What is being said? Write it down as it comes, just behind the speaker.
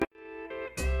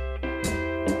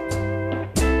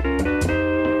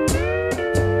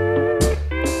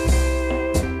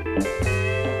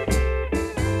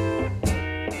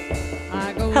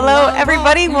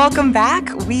everybody. Welcome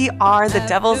back. We are the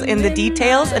Devils in the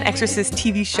Details, an Exorcist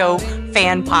TV show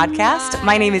fan podcast.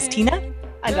 My name is Tina.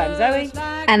 And I'm Zoe.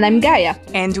 And I'm Gaia.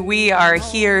 And we are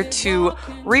here to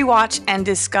rewatch and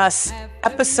discuss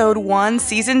episode 1,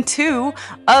 season 2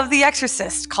 of The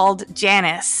Exorcist, called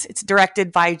Janus. It's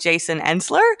directed by Jason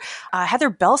Ensler.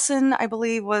 Heather Belson, I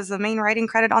believe, was the main writing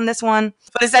credit on this one.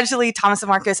 But essentially, Thomas and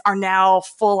Marcus are now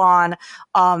full on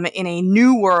in a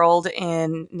new world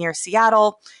near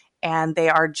Seattle. And they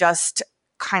are just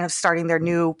kind of starting their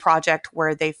new project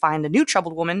where they find a new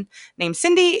troubled woman named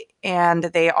Cindy, and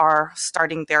they are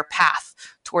starting their path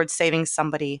towards saving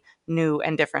somebody new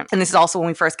and different. And this is also when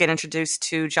we first get introduced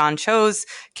to John Cho's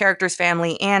character's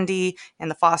family, Andy,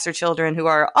 and the foster children, who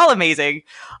are all amazing.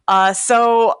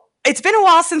 So it's been a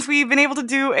while since we've been able to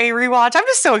do a rewatch. I'm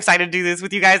just so excited to do this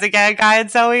with you guys again, Guy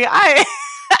and Zoe. I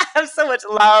have so much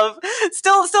love.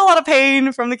 Still a lot of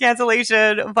pain from the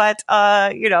cancellation, but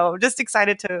just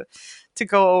excited to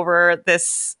go over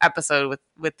this episode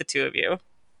with the two of you.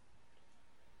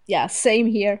 Yeah, same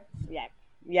here.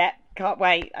 Yeah, can't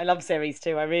wait. I love series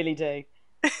 2, I really do.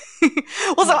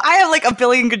 Well, so I have like a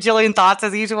billion gajillion thoughts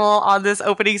as usual on this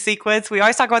opening sequence. We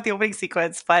always talk about the opening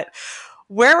sequence, but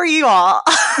where were you all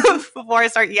before I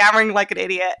start yammering like an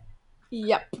idiot?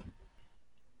 Yep.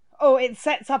 Oh, it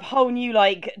sets up whole new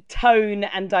like tone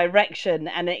and direction,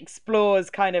 and it explores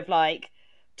kind of like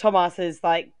Thomas's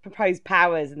like proposed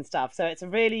powers and stuff. So it's a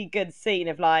really good scene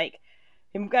of like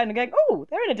him going, oh,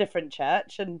 they're in a different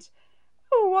church, and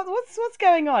oh, what's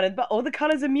going on? But all the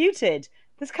colours are muted.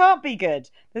 This can't be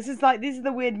good. These are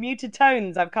the weird muted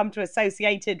tones I've come to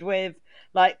associated with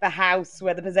like the house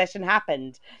where the possession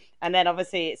happened. And then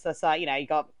obviously it's just like, you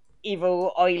got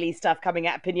evil, oily stuff coming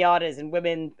out of pinatas and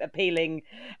women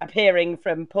appearing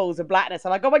from pools of blackness.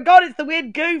 I'm like, oh my god, it's the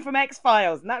weird goo from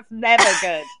X-Files, and that's never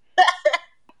good.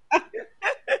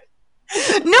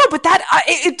 No, but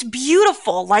it's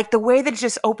beautiful. Like the way that it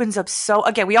just opens up. So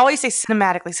again, we always say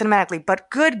cinematically, but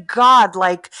good God,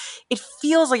 like it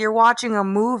feels like you're watching a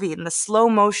movie in the slow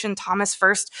motion. Thomas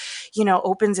first,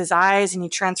 opens his eyes and he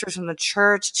transfers from the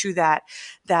church to that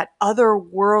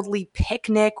otherworldly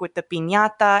picnic with the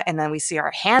piñata. And then we see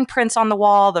our handprints on the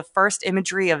wall, the first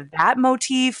imagery of that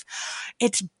motif.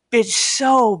 It's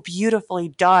so beautifully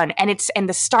done. And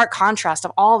the stark contrast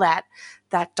of all that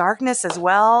darkness as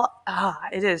well.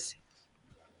 It is.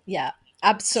 Yeah,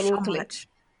 absolutely. So much.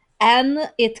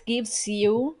 And it gives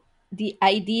you the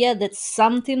idea that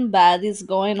something bad is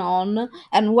going on.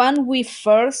 And when we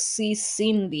first see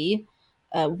Cindy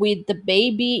with the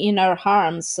baby in her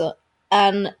arms,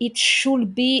 and it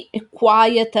should be a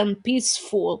quiet and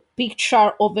peaceful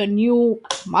picture of a new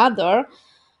mother,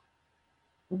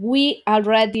 we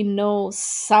already know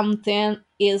something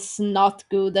is not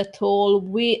good at all.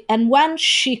 And when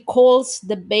she calls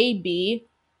the baby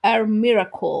a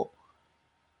miracle,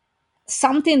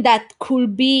 something that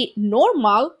could be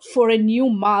normal for a new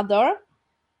mother,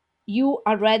 you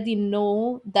already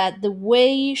know that the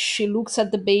way she looks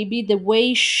at the baby, the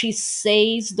way she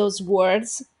says those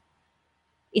words,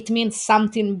 it means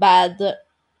something bad.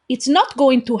 It's not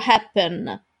going to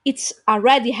happen. It's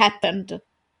already happened.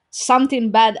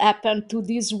 Something bad happened to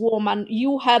this woman.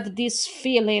 You have this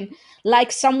feeling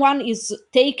like someone is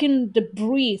taking the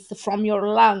breath from your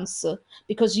lungs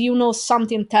because you know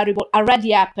something terrible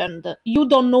already happened. You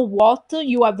don't know what,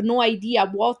 you have no idea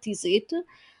what is it,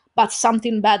 but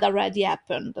something bad already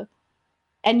happened.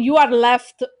 And you are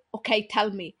left, okay, tell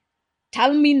me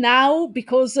now,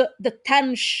 because the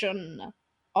tension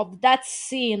of that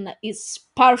scene is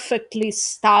perfectly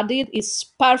studied, is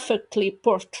perfectly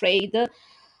portrayed,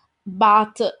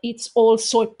 but it's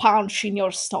also a punch in your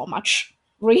stomach,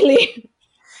 really.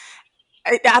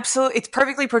 Absolutely, it's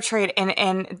perfectly portrayed,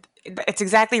 and it's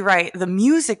exactly right. The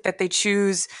music that they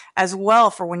choose as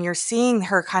well for when you're seeing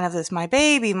her, kind of this "My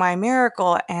Baby, My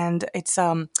Miracle," and it's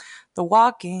the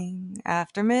 "Walking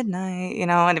After Midnight,"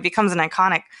 and it becomes an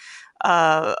iconic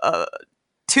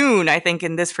tune, I think,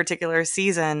 in this particular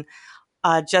season,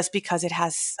 just because it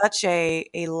has such a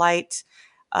light.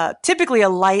 Typically a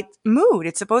light mood.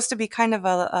 It's supposed to be kind of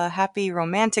a happy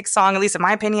romantic song, at least in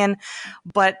my opinion.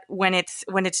 But when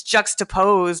it's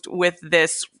juxtaposed with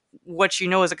this, what is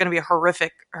going to be a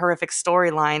horrific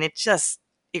storyline,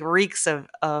 it reeks of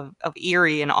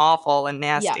eerie and awful and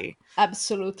nasty. Yeah,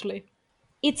 absolutely.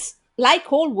 It's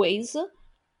like always,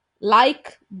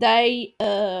 like they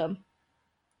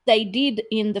did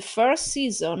in the first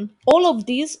season. All of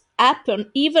these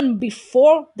happen even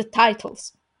before the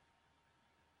titles.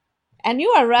 And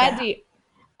you already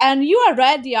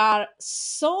are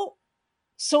so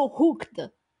hooked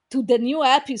to the new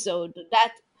episode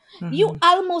that You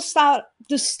almost are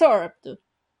disturbed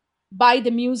by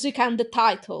the music and the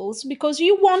titles because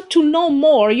you want to know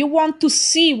more. You want to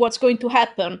see what's going to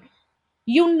happen.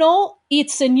 You know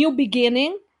it's a new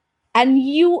beginning and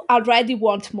you already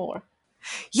want more.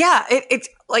 Yeah, it's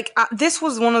like this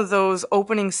was one of those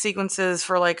opening sequences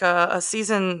for like a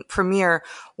season premiere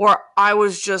where I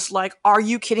was just like, "Are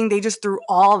you kidding? They just threw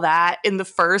all that in the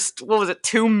first, what was it,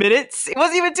 2 minutes? It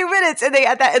wasn't even 2 minutes, and they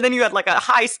had that, and then you had like a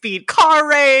high speed car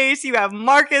race. You have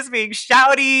Marcus being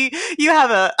shouty. You have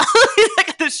a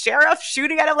like the sheriff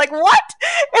shooting at him. Like what?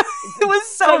 It was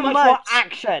so much more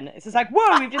action. It's just like,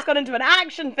 whoa, we've just got into an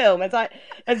action film. It's like,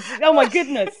 oh my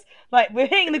goodness. Like, we're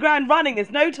hitting the ground running.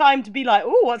 There's no time to be like,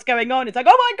 oh, what's going on? It's like,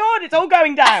 oh my God, it's all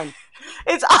going down.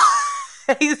 It's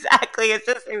exactly. It's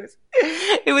just,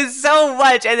 it was so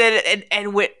much. And then,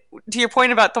 to your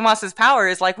point about Tomas's power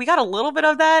is like, we got a little bit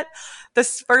of that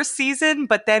this first season,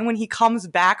 but then when he comes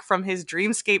back from his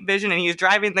dreamscape vision and he's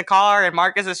driving the car and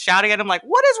Marcus is shouting at him like,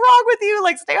 what is wrong with you?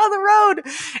 Like, stay on the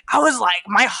road. I was like,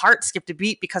 my heart skipped a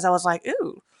beat because I was like,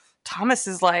 ooh, Thomas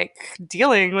is like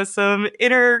dealing with some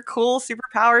inner cool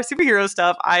superhero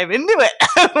stuff. I'm into it.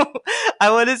 I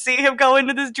want to see him go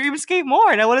into this dreamscape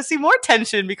more, and I want to see more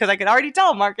tension because I can already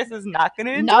tell Marcus is not going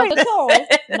to enjoy Not at all.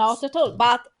 Not at all.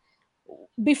 But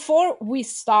before we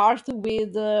start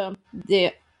with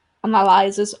the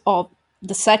analysis of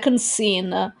the second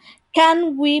scene,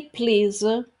 can we please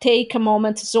take a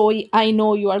moment, Zoe? I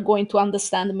know you are going to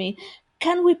understand me.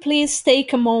 Can we please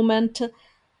take a moment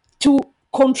to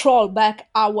control back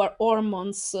our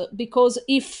hormones? Because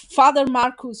if Father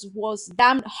Marcus was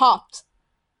damn hot,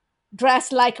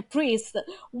 dressed like a priest,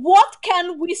 what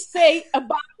can we say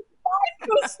about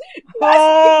Marcus?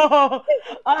 Oh,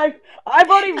 I've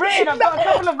already written. I've got a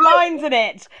couple of lines in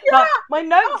it. Yeah. But my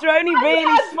notes are only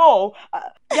really small.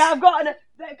 I've got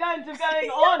going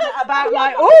on about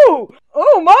like, oh,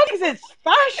 Marcus's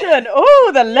fashion.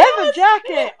 Oh, the leather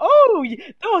jacket. Oh, he's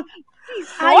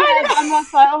sweating. I'm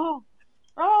just like,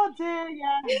 oh dear,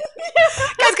 yeah.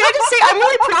 Guys, can I just say I'm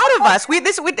really proud of us.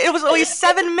 It was only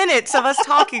 7 minutes of us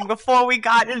talking before we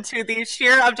got into the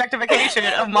sheer objectification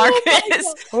of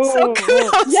Marcus. So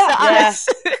kudos to us.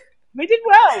 We did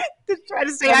well. Just try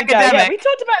to stay academic. Yeah, we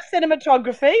talked about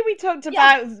cinematography. We talked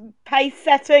about pace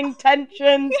setting,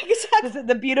 tension, exactly.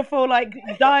 the beautiful like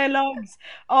dialogues.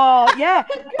 Oh yeah,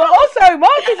 but also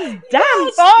Marcus is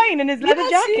damn fine in his leather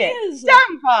jacket.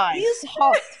 Damn fine. He's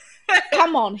hot.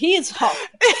 Come on, he is hot.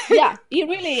 Yeah, he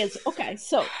really is. Okay,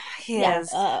 so he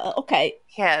is. Okay,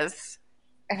 he is.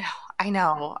 I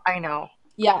know.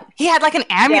 Yeah, he had like an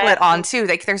amulet on too.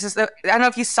 Like there's this. I don't know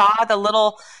if you saw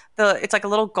it's like a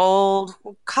little gold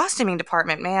costuming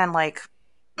department. Man, like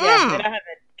they don't have to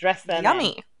dress them.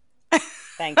 Yummy.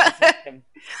 Thank you.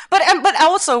 But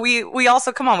also we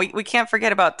also come on, we can't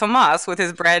forget about Tomas with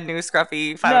his brand new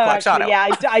scruffy 5 o'clock shadow. Yeah,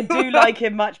 I do like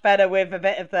him much better with a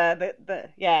bit of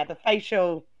the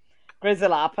facial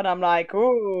grizzle up, and I'm like,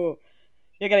 ooh,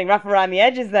 you're getting rough around the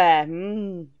edges there.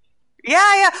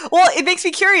 Yeah. Well, it makes me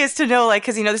curious to know, like,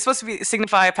 because this is supposed to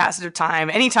signify a passage of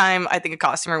time. Anytime I think a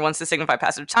costumer wants to signify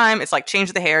passage of time, it's like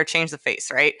change the hair, change the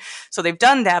face, right? So they've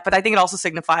done that, but I think it also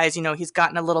signifies, he's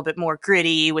gotten a little bit more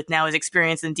gritty with now his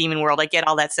experience in Demon World. I get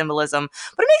all that symbolism,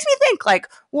 but it makes me think, like,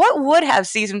 what would have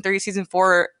season 3, season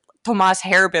 4 Tomas'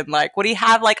 hair been like? Would he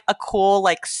have like a cool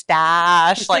like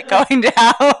stash, like going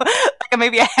down, like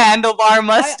maybe a handlebar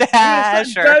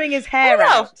mustache, he was growing his hair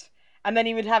out? And then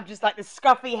he would have just like the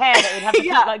scruffy hair that would have to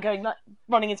keep like going, like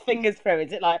running his fingers through.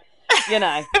 Is it like,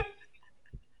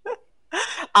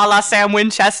 a la Sam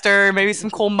Winchester, maybe some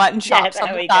cool mutton chops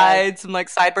on the side, some like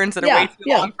sideburns that are way too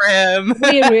long for him.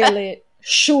 We really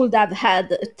should have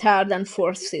had a third and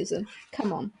fourth season.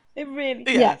 Come on. It really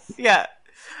Yeah.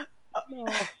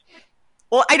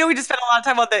 Well, I know we just spent a lot of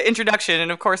time on the introduction,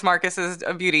 and of course Marcus is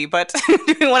a beauty, but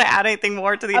do we want to add anything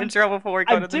more to the intro before we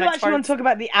go to the next part? I do actually want to talk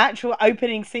about the actual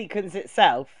opening sequence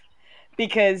itself,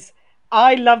 because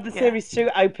I love the Series 2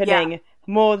 opening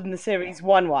more than the Series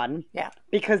 1 one. Yeah.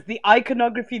 Because the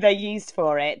iconography they used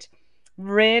for it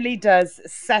really does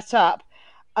set up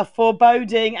a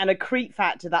foreboding and a creep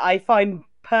factor that I find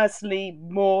personally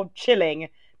more chilling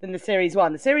than the Series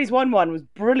 1. The Series 1 one was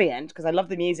brilliant because I love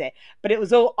the music, but it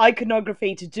was all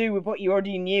iconography to do with what you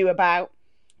already knew about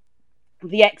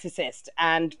The Exorcist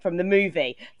and from the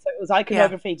movie. So it was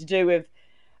iconography to do with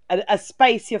a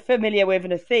space you're familiar with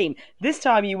and a theme. This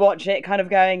time you watch it kind of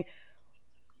going,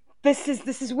 this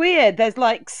is weird. There's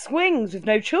like swings with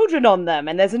no children on them,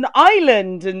 and there's an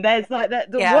island, and there's like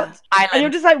that. What? Island. And you're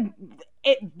just like,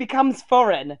 it becomes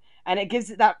foreign. and it gives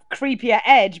it that creepier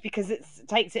edge because it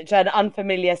takes it to an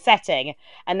unfamiliar setting,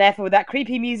 and therefore with that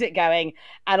creepy music going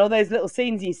and all those little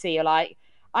scenes you see, you're like,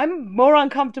 I'm more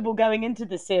uncomfortable going into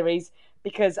the series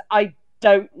because I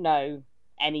don't know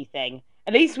anything.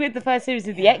 At least with the first series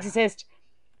of The Exorcist,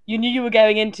 you knew you were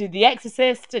going into The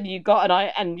Exorcist, and you got an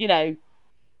eye, and you know,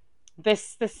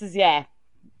 this is, yeah,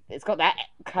 it's got that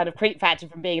kind of creep factor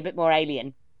from being a bit more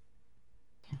alien.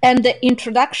 And the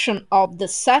introduction of the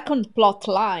second plot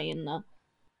line,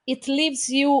 it leaves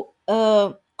you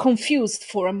confused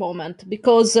for a moment,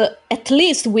 because at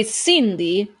least with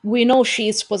Cindy, we know she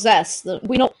is possessed.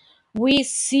 We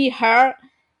see her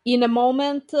in a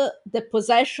moment. The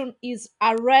possession is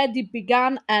already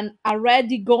begun and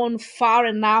already gone far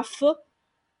enough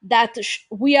that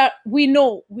we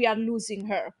know we are losing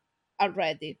her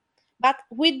already. But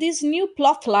with this new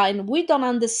plot line, we don't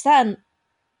understand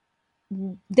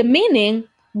the meaning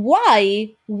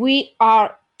why we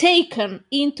are taken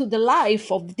into the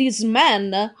life of this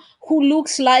man who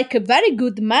looks like a very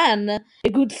good man, a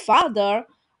good father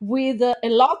with a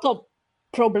lot of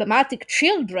problematic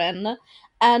children,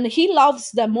 and he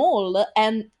loves them all,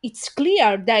 and it's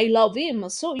clear they love him.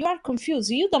 So you are confused,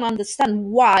 you don't understand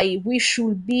why we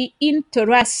should be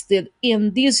interested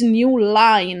in this new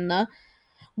line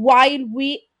while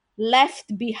we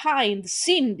left behind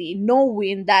Cindy,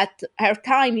 knowing that her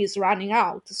time is running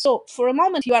out. So for a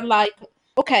moment, you are like,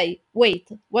 okay, wait,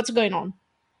 what's going on?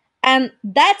 And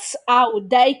that's how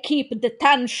they keep the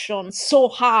tension so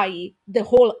high the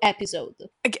whole episode.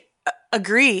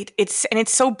 Agreed. It's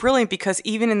so brilliant because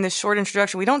even in this short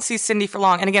introduction, we don't see Cindy for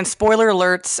long. And again, spoiler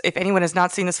alerts. If anyone has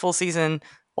not seen this full season,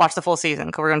 watch the full season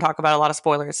because we're going to talk about a lot of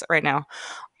spoilers right now.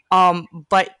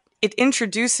 But it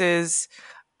introduces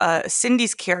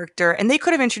Cindy's character, and they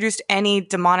could have introduced any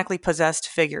demonically possessed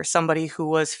figure, somebody who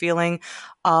was feeling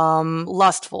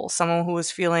lustful, someone who was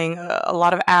feeling a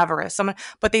lot of avarice,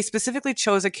 but they specifically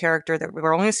chose a character that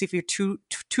we're only going to see for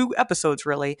two episodes,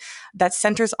 really, that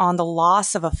centers on the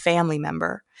loss of a family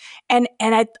member. And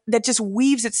that just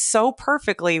weaves it so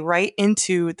perfectly right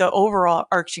into the overall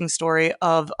arching story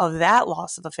of that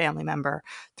loss of a family member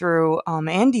through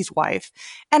Andy's wife.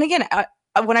 And again,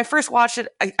 when I first watched it,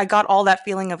 I got all that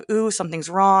feeling of, ooh, something's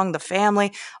wrong, the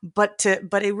family, but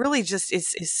it really just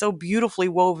is so beautifully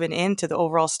woven into the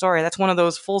overall story. That's one of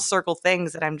those full circle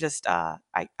things that I'm just on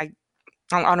a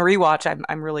rewatch.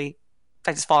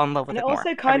 I just fall in love with it more. And it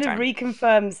also kind of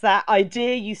reconfirms that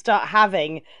idea you start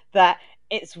having that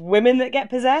it's women that get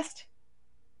possessed.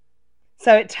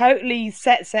 So it totally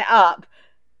sets it up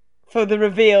for the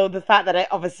reveal, the fact that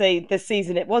obviously this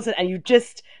season it wasn't, and you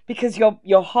just, because you're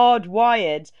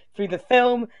hardwired through the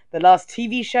film, the last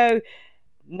TV show,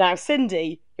 now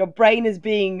Cindy, your brain is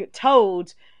being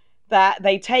told that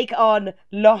they take on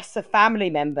loss of family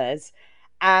members,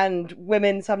 and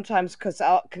women sometimes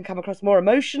can come across more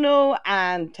emotional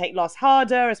and take loss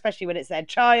harder, especially when it's their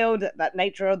child, that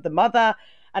nature of the mother.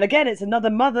 And again, it's another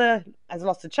mother has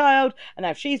lost a child, and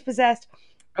now she's possessed.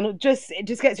 And it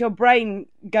just gets your brain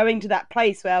going to that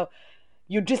place where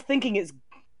you're just thinking it's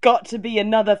got to be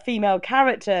another female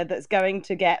character that's going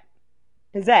to get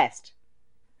possessed.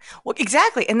 Well,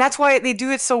 exactly. And that's why they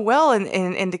do it so well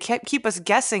and to keep us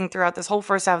guessing throughout this whole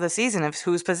first half of the season of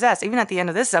who's possessed. Even at the end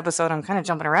of this episode, I'm kind of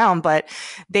jumping around, but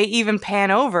they even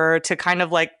pan over to kind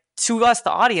of like to us, the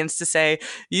audience, to say,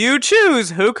 you choose.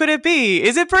 Who could it be?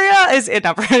 Is it Priya? Is it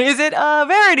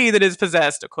Verity that is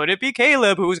possessed? Or could it be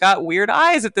Caleb, who's got weird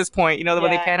eyes at this point? You know,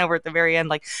 when they pan over at the very end,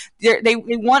 like they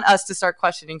want us to start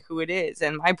questioning who it is.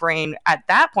 And my brain at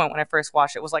that point, when I first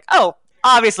watched it, was like, oh,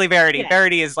 obviously Verity. Yeah.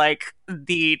 Verity is like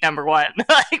the number one.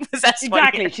 Like, possessed.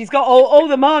 Exactly. She's got all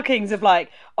the markings of like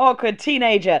awkward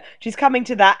teenager. She's coming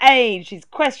to that age. She's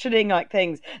questioning like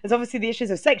things. There's obviously the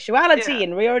issues of sexuality,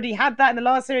 and we already had that in the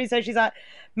last series. So she's like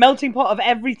melting pot of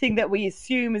everything that we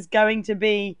assume is going to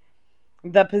be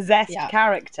the possessed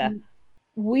character.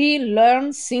 We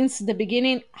learn since the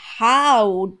beginning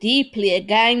how deeply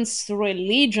against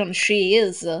religion she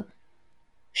is.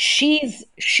 She's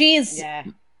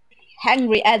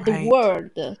angry at the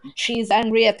world. She's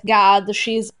angry at God.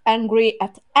 She's angry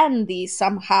at Andy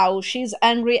somehow. She's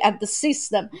angry at the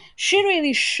system. She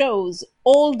really shows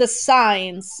all the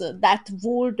signs that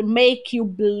would make you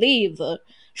believe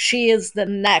she is the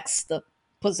next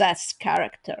possessed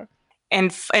character.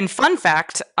 And fun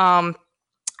fact,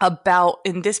 about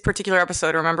in this particular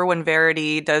episode, remember when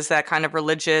Verity does that kind of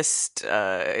religious,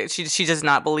 she does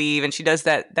not believe, and she does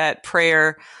that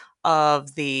prayer of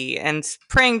and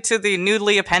praying to the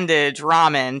noodly appendage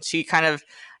ramen. She kind of,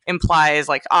 implies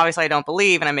like, obviously I don't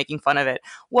believe and I'm making fun of it.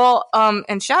 Well,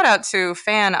 and shout out to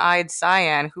Fan-Eyed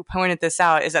Cyan who pointed this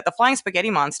out, is that the flying spaghetti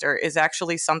monster is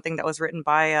actually something that was written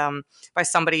by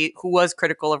somebody who was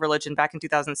critical of religion back in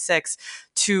 2006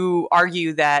 to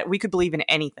argue that we could believe in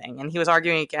anything. And he was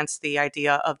arguing against the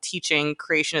idea of teaching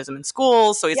creationism in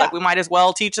schools. So he's like, we might as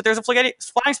well teach that there's a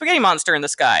flying spaghetti monster in the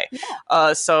sky.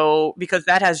 So because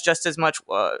that has just as much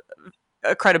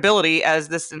credibility as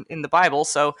this in the Bible.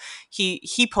 So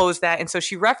he posed that, and so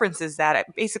she references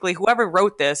that basically whoever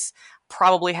wrote this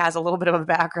probably has a little bit of a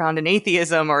background in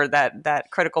atheism or that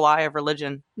critical eye of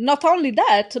religion. Not only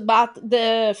that, but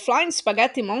the flying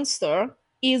spaghetti monster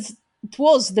it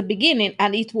was the beginning,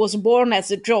 and it was born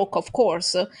as a joke, of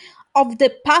course, of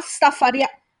the Pastafarian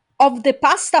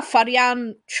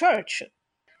church.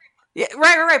 Yeah,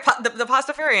 right. The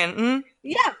Pastafarian. Mm-hmm.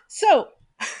 Yeah, so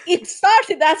it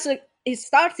started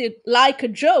like a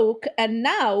joke, and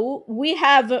now we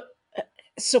have a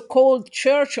so-called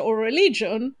church or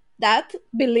religion that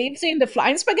believes in the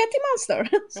flying spaghetti monster.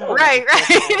 So, right.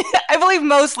 I believe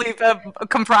mostly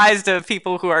comprised of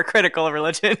people who are critical of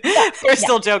religion. They're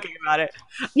still joking about it.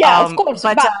 Yeah, of course,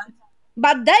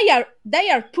 but they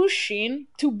are pushing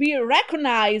to be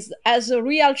recognized as a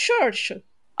real church.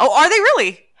 Oh, are they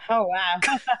really? Oh wow.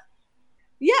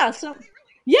 Yeah, so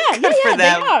they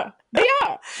are. They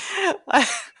are.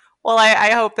 Well,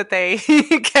 I hope that they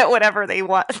get whatever they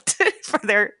want for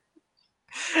their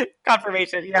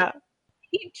confirmation. Yeah.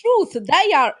 In truth,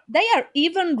 they are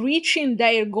even reaching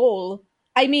their goal.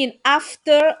 I mean,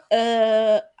 after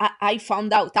I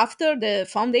found out after the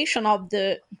foundation of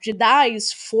the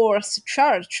Jedi's Force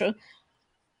Church,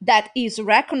 that is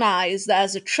recognized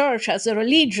as a church, as a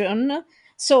religion,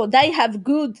 so they have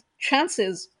good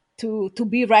chances to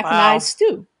be recognized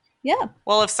too. Yeah.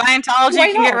 Well, if Scientology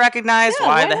can get recognized,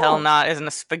 why the hell not? Isn't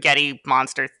a spaghetti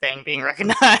monster thing being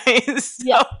recognized? So.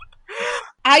 Yeah.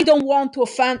 I don't want to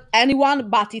offend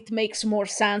anyone, but it makes more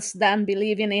sense than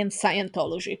believing in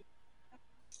Scientology.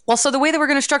 Well, so the way that we're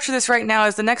going to structure this right now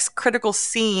is the next critical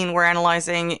scene we're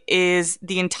analyzing is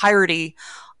the entirety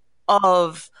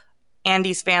of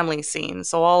Andy's family scene.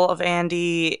 So all of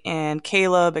Andy and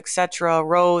Caleb, etc.,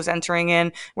 Rose entering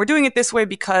in. We're doing it this way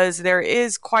because there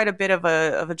is quite a bit of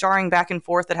a jarring back and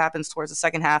forth that happens towards the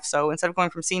second half. So instead of going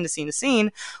from scene to scene to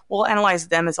scene, we'll analyze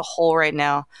them as a whole right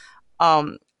now.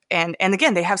 And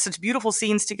again, they have such beautiful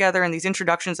scenes together and these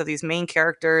introductions of these main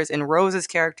characters and Rose's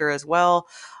character as well.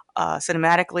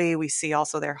 Cinematically, we see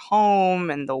also their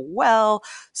home and the well.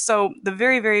 So the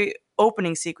very, very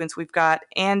opening sequence, we've got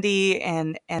Andy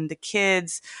and the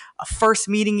kids first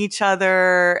meeting each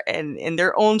other and in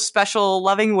their own special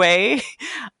loving way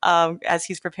as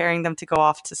he's preparing them to go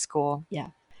off to school. Yeah.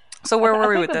 So where were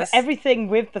we with this? Everything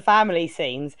with the family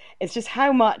scenes, it's just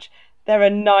how much they're a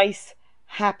nice,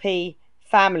 happy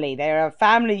family. They're a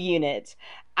family unit.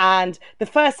 And the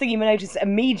first thing you notice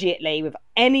immediately with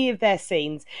any of their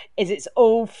scenes is it's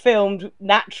all filmed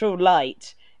natural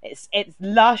light. It's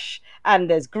lush and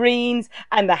there's greens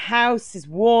and the house is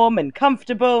warm and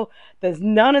comfortable. There's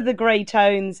none of the grey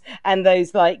tones and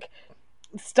those like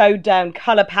stowed down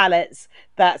colour palettes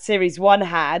that series 1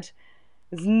 had.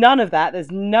 There's none of that. There's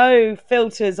no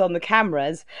filters on the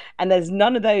cameras and there's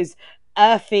none of those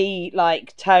earthy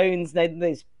like tones,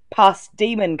 those pus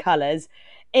demon colours.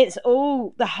 It's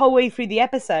all the whole way through the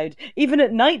episode. Even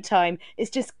at nighttime, it's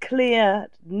just clear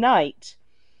night.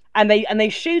 And they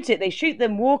shoot it. They shoot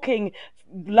them walking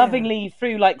lovingly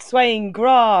through like swaying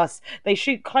grass. They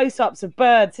shoot close-ups of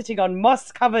birds sitting on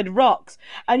moss-covered rocks.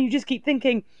 And you just keep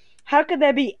thinking, how could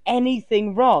there be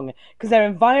anything wrong? Because their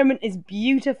environment is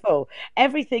beautiful.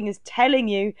 Everything is telling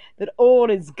you that all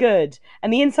is good.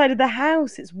 And the inside of the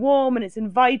house, it's warm and it's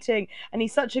inviting. And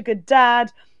he's such a good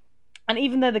dad. And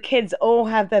even though the kids all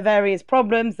have their various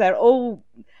problems, they're all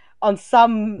on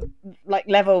some like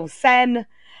level sen.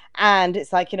 And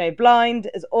it's like, blind,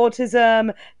 there's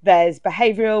autism, there's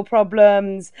behavioral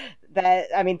problems.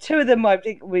 I mean, 2 of them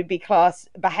would be classed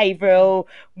behavioral,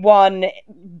 1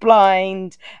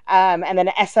 blind, and then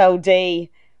SLD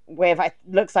with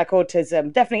looks like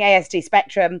autism, definitely ASD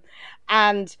spectrum.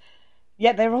 And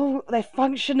yet they're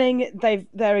functioning,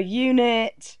 they're a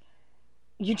unit.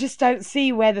 You just don't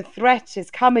see where the threat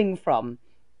is coming from.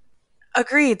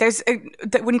 Agreed.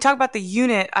 When you talk about the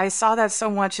unit, I saw that so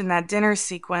much in that dinner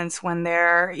sequence when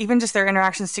they're even just their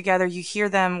interactions together. You hear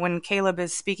them when Caleb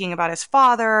is speaking about his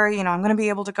father. I'm going to be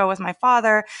able to go with my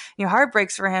father. Your heart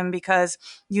breaks for him because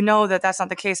you know that that's not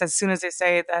the case as soon as they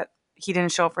say that he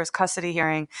didn't show up for his custody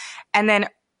hearing. And then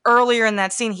earlier in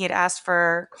that scene, he had asked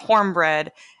for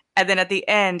cornbread. And then at the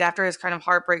end, after his kind of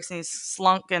heart breaks and he's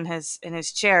slunk in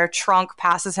his chair, Trunk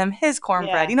passes him his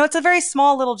cornbread. Yeah. You know, it's a very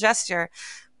small little gesture,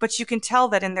 but you can tell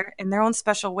that in their own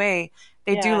special way,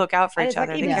 they do Yeah. look out for And each it's like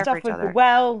other. They even care for stuff each with the other.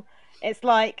 well. It's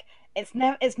like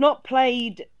it's not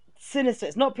played sinister.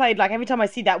 It's not played like every time I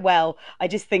see that well, I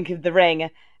just think of the ring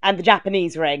and the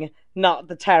Japanese ring, not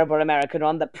the terrible American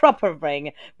one, the proper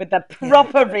ring with the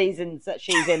proper reasons that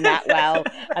she's in that well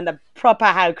and the proper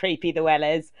how creepy the well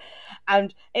is.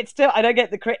 And it's still, I don't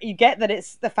get you get that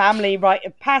it's the family rite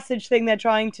of passage thing they're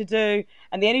trying to do.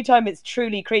 And the only time it's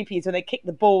truly creepy is when they kick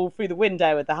the ball through the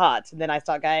window of the hut. And then I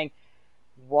start going,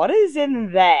 what is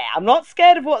in there? I'm not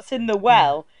scared of what's in the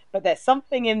well, but there's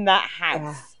something in that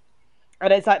house.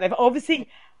 And it's like they've obviously,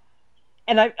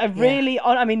 and I really,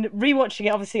 I mean, rewatching it,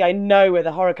 obviously I know where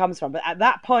the horror comes from, but at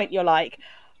that point you're like,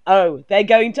 oh, they're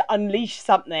going to unleash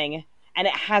something and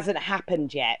it hasn't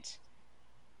happened yet.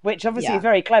 Which obviously is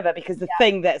very clever because the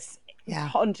thing that's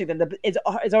haunting them is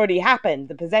already happened.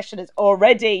 The possession has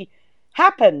already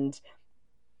happened.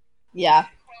 Yeah.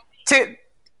 To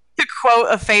quote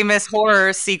a famous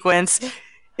horror sequence,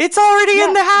 it's already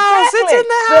in the house. Exactly. It's in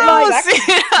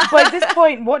the house. But at this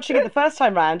point, watching it the first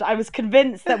time round, I was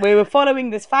convinced that we were following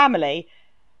this family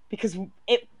because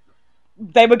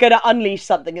they were going to unleash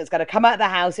something. It was going to come out of the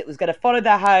house. It was going to follow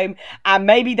their home. And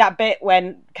maybe that bit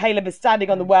when Caleb is standing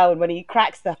on the well and when he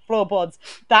cracks the floorboards,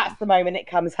 that's the moment it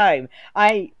comes home.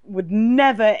 I would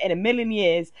never in a million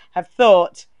years have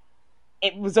thought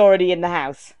it was already in the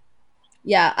house.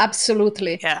 Yeah,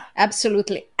 absolutely. Yeah.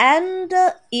 Absolutely. And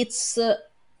it's a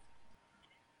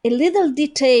little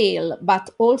detail,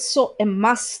 but also a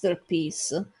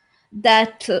masterpiece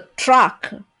that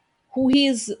Truck, who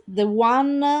is the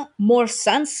one more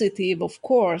sensitive, of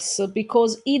course,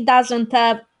 because he doesn't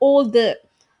have all the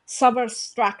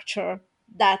superstructure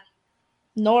that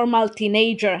normal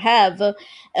teenager have.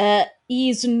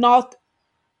 Is not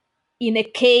in a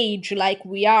cage like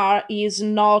we are. Is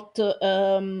not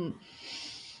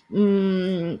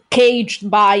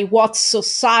caged by what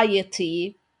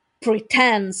society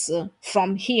pretends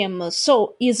from him.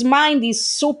 So his mind is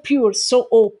so pure, so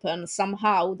open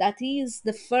somehow that he is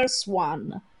the first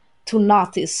one to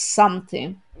notice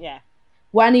something. Yeah.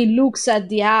 When he looks at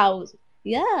the house,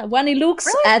 yeah, when he looks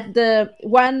at the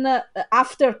when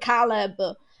after Caleb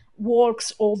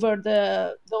walks over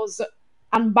those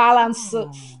unbalanced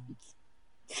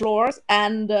floors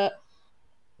and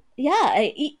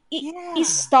he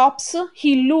stops,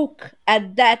 he look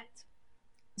at that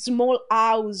small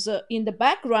house in the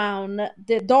background,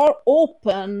 the door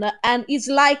open, and it's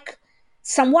like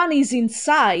someone is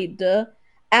inside,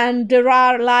 and there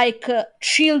are like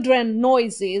children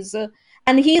noises,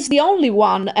 and he's the only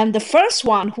one and the first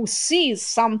one who sees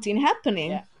something happening.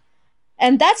 Yeah.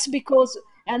 And that's because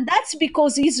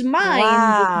his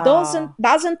mind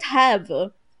doesn't have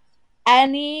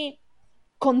any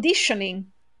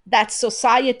conditioning that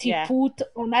society put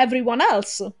on everyone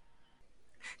else.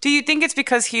 Do you think it's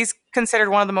because he's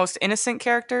considered one of the most innocent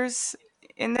characters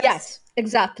in this? Yes,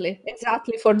 exactly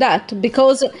for that.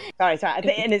 Because sorry,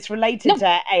 and it's related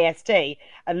to ASD.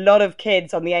 A lot of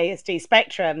kids on the ASD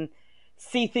spectrum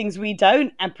see things we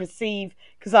don't and perceive,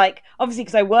 because like obviously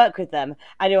because I work with them,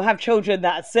 and you'll have children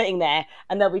that are sitting there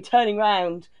and they'll be turning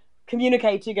around,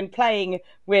 communicating and playing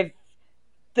with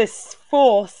this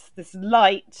force, this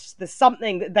light, this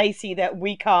something that they see that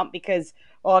we can't because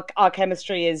our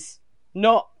chemistry is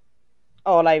not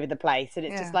all over the place, and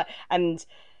it's just like, and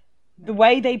the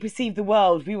way they perceive the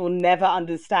world we will never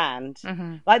understand.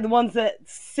 Like the ones that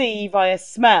see via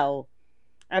smell,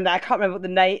 and I can't remember what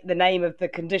the name of the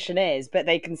condition is, but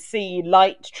they can see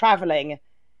light traveling,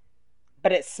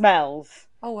 but it smells.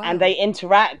 Oh, wow. And they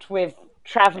interact with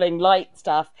traveling light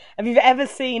stuff. Have you ever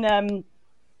seen it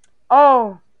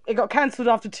got cancelled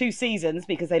after 2 seasons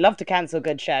because they love to cancel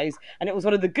good shows, and it was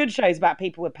one of the good shows about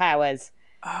people with powers.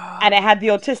 And it had the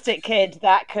autistic kid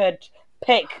that could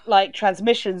pick like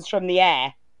transmissions from the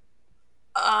air.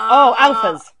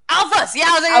 Alphas. Alphas,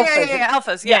 yeah,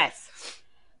 Alphas, yeah. Yes.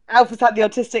 Alphas had the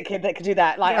autistic kid that could do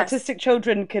that. Like autistic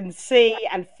children can see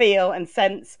and feel and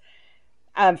sense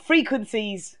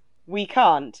frequencies we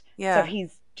can't. Yeah. So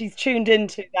he's tuned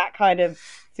into that kind of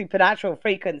supernatural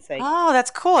frequency. Oh, that's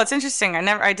cool. It's interesting.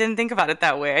 I didn't think about it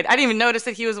that way. I didn't even notice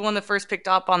that he was the one that first picked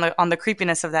up on the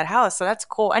creepiness of that house. So that's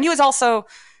cool. And he was also,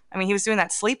 I mean, he was doing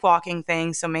that sleepwalking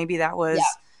thing, so maybe that was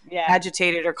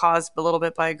agitated or caused a little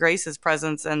bit by Grace's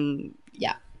presence, and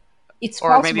it's or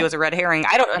possible. maybe it was a red herring.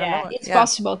 I don't know. It's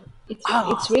possible.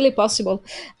 It's really possible.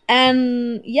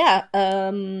 And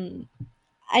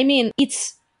I mean,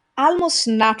 it's almost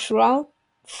natural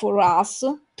for us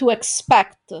to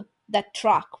expect that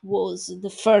Truck was the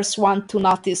first one to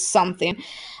notice something.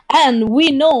 And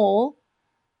we know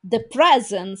the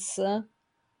presence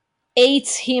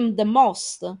hates him the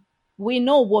most. We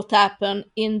know what happened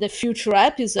in the future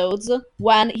episodes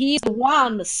when he's the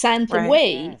one sent Right.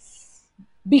 away, Yes.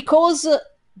 because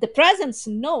the presence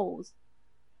knows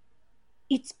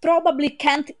it probably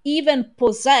can't even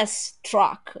possess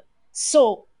Truck.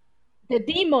 So the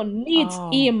demon needs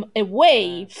him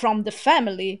away from the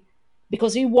family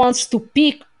because he wants to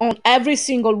pick on every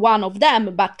single one of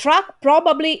them. But Truck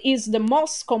probably is the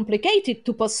most complicated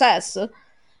to possess.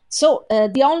 So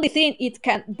the only thing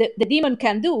the demon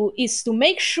can do is to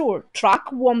make sure Truck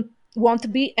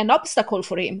won't be an obstacle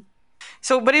for him.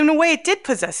 So, but in a way, it did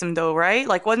possess him, though, right?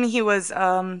 Like, wasn't he was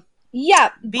Yeah,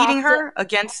 beating but her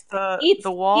against the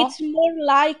wall? it's more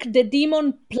like the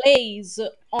demon plays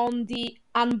on the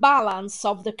unbalance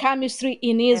of the chemistry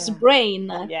in his brain.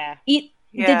 Yeah. The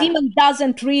Yeah. demon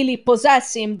doesn't really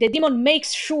possess him. The demon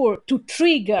makes sure to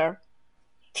trigger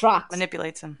Trucks.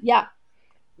 Manipulates him. Yeah.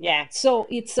 Yeah. So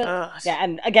it's Ugh. Yeah,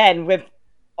 and again with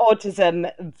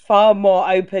autism, far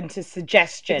more open to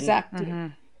suggestion.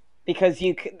 exactly. Because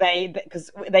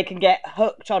they can get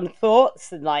hooked on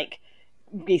thoughts and like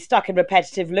be stuck in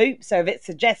repetitive loops. So if it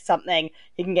suggests something,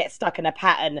 you can get stuck in a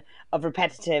pattern of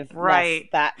repetitiveness Right.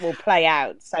 that will play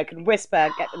out. So it can whisper,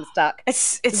 get them stuck.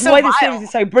 It's This is so why the vile. series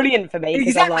is so brilliant for me.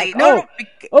 Because Exactly. I'm like,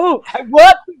 No. I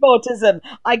work with autism.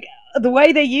 The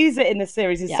way they use it in the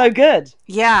series is so good.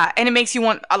 Yeah, and it makes you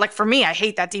want, like, for me, I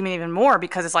hate that demon even more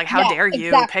because it's like, how dare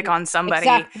you pick on somebody,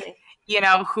 Exactly.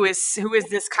 who is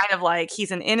this kind of like,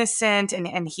 he's an innocent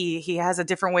and he has a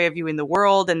different way of viewing the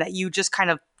world, and that you just kind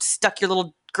of stuck your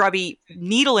little grubby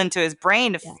needle into his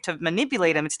brain to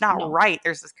manipulate him. It's not right.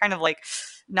 There's this kind of like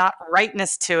not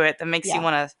rightness to it that makes you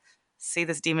want to see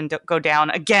this demon go down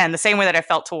again, the same way that I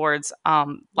felt towards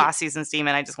last season's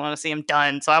demon. I just want to see him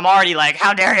done. So I'm already like,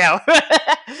 how dare you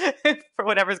for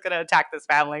whatever's going to attack this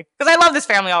family, because I love this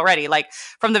family already. Like,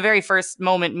 from the very first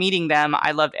moment meeting them,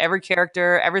 I loved every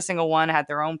character. Every single one had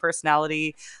their own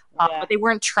personality, but they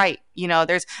weren't trite.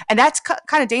 And that's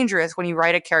kind of dangerous when you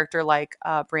write a character like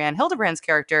Brienne Hildebrand's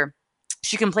character.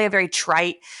 She can play a very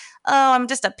trite, I'm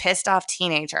just a pissed off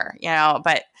teenager,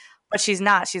 but she's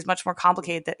not. She's much more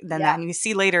complicated than that. And you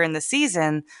see later in the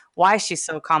season why she's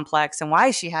so complex and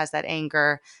why she has that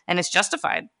anger, and it's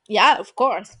justified. Yeah, of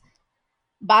course.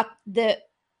 But the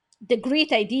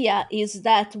great idea is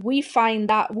that we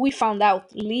found out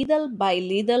little by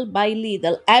little by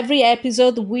little. Every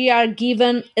episode we are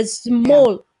given a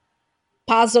small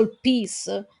puzzle piece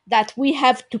that we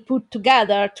have to put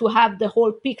together to have the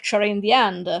whole picture in the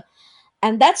end.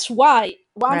 And that's why,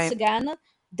 once again,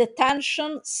 the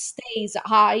tension stays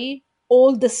high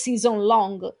all the season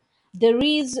long. There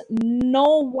is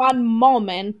no one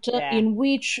moment in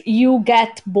which you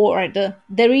get bored.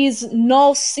 There is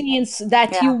no scenes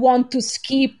that you want to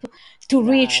skip to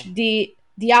reach the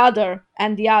other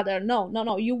and the other.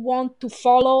 No. You want to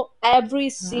follow every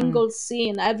single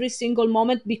scene, every single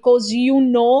moment, because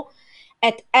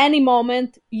at any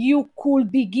moment you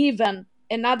could be given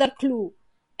another clue,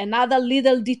 another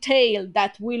little detail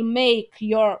that will make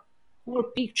your whole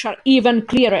picture even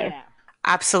clearer. Yeah.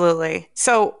 Absolutely.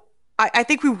 So I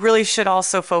think we really should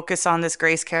also focus on this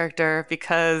Grace character,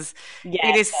 because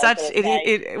it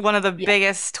is one of the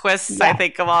biggest twists, I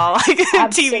think, of all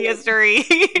TV history.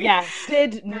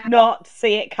 Did not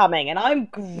see it coming. And I'm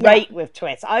great with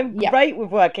twists. I'm great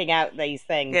with working out these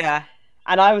things. Yeah.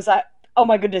 And I was like, oh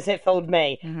my goodness, it fooled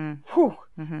me.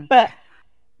 But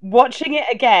watching it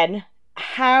again,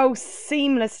 how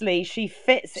seamlessly she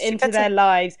fits into their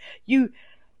lives.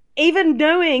 Even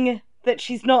knowing that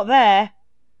she's not there,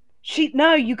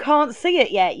 you can't see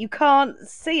it yet. You can't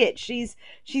see it. She's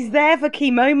there for key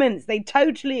moments. They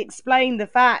totally explain the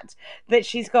fact that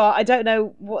she's got, I don't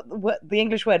know what the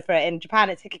English word for it in Japan,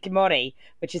 it's hikikomori,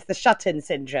 which is the shut-in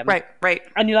syndrome. Right.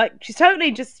 And you're like, she's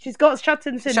got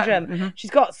shut-in syndrome. She's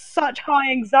got such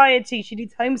high anxiety. She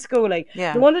needs homeschooling.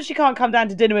 Yeah. No wonder she can't come down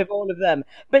to dinner with all of them.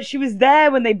 But she was there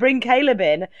when they bring Caleb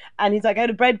in, and he's like, go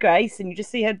to bed, Grace, and you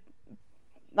just see her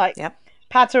like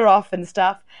pat her off and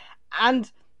stuff.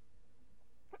 And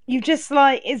you just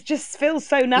like, it just feels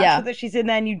so natural that she's in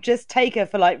there, and you just take her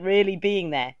for like really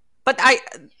being there.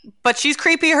 But she's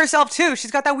creepy herself too.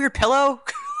 She's got that weird pillow.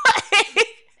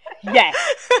 Yes.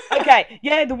 Okay.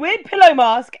 Yeah, the weird pillow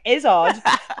mask is odd,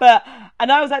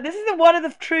 and I was like, this is one of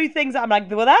the true things that I'm like,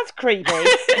 well, that's creepy.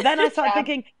 And then I started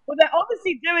thinking, well, they're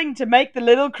obviously doing to make the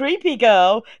little creepy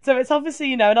girl, so it's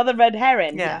obviously, another red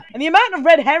herring. Yeah. And the amount of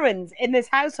red herrings in this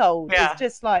household is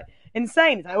just like,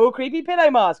 insane. It's like, oh, creepy pillow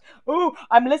mask. Oh,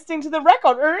 I'm listening to the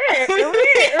record.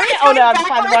 It's Oh no, going I'm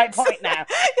find the right backwards. point now.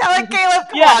 Yeah, like Caleb,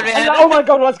 come Yeah, on, and man. like, oh my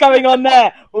god, what's going on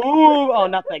there? Ooh, oh,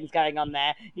 nothing's going on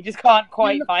there. You just can't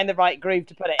quite find the right groove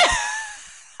to put it in.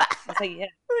 I say, yeah.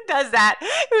 Who does that?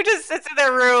 Who just sits in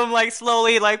their room, like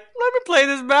slowly, like, let me play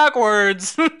this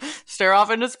backwards, stare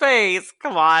off into space.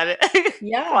 Come on,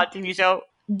 Yeah. come on, TV show.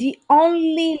 The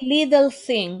only little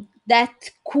thing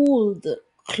that could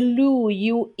clue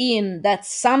you in that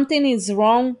something is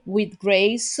wrong with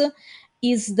Grace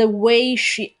is the way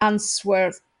she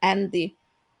answers Andy.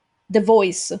 The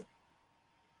voice.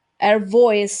 Her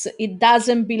voice, it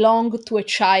doesn't belong to a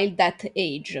child that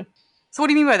age. So what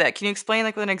do you mean by that? Can you explain,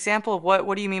 like, with an example of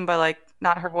what do you mean by, like,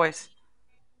 not her voice?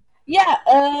 Yeah,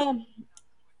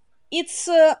 it's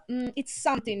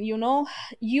something,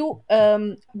 you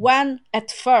when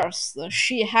at first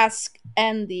she asked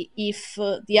Andy if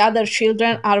the other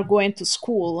children are going to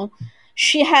school,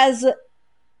 she has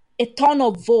a tone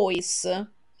of voice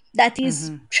that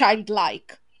is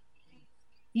childlike.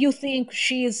 You think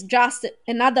she is just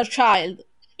another child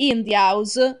in the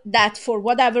house that for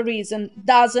whatever reason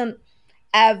doesn't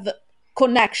have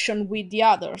connection with the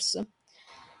others.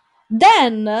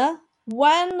 Then,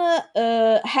 when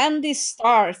Handy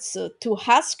starts to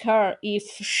ask her if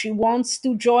she wants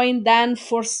to join Dan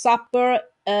for supper,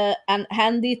 and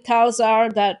Handy tells her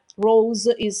that Rose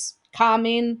is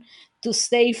coming to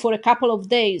stay for a couple of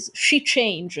days, she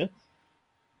changes.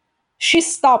 She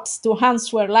stops to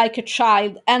answer like a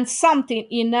child, and something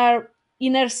in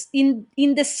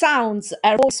the sounds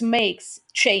her voice makes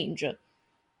change.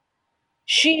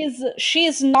 She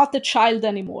is not a child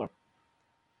anymore.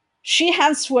 She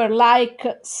answers like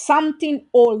something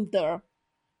older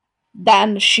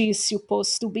than she's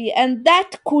supposed to be, and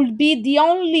that could be the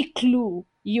only clue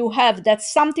you have that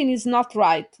something is not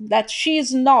right, that she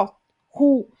is not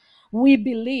who we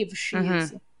believe she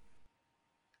is.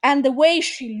 And the way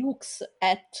she looks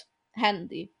at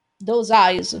Handy, those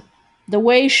eyes, the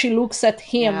way she looks at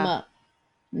him, Yeah.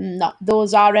 no,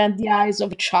 those aren't the eyes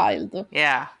of a child.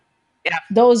 Yeah. Yeah.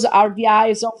 Those are the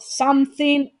eyes of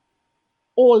something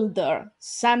older,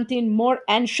 something more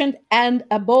ancient, and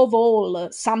above all,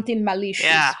 something malicious.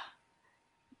 Yeah.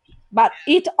 But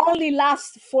it only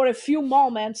lasts for a few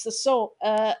moments, so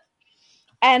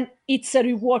and it's a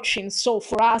rewatching, so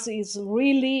for us it's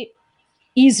really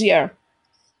easier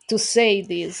to say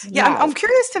this Yeah, now. I'm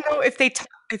curious to know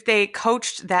if they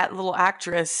coached that little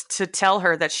actress to tell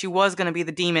her that she was going to be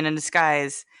the demon in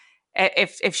disguise.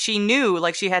 If she knew,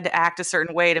 like, she had to act a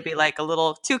certain way to be like a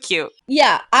little too cute.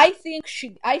 Yeah, I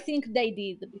think they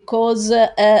did, because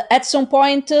at some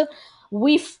point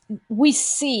we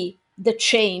see the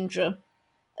change,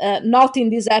 not in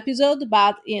this episode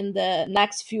but in the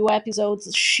next few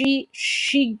episodes. She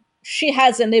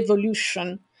has an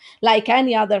evolution like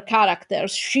any other character.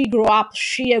 She grew up,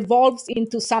 she evolves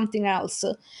into something else,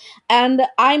 and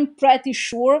I'm pretty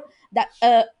sure that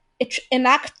an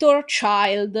actor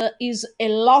child is a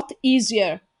lot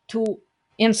easier to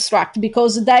instruct,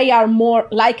 because they are more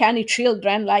like any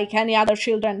children, like any other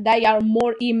children. They are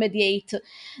more immediate,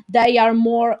 they are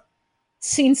more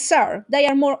sincere, they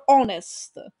are more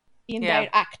honest in Yeah. their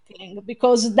acting,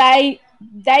 because they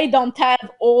don't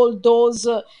have all those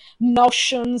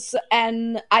notions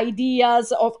and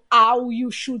ideas of how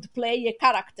you should play a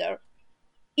character.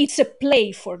 It's a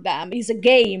play for them, it's a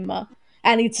game,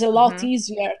 and it's a lot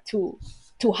easier to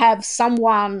have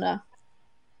someone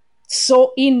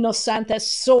so innocent and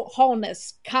so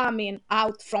honest coming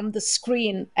out from the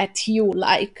screen at you,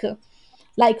 like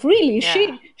really.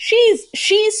 Yeah.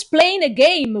 She's playing a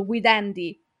game with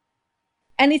Andy,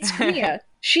 and it's clear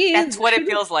That's what it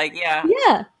feels like. Yeah.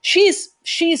 yeah,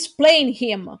 she's playing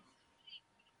him.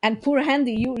 And poor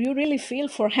Andy, you really feel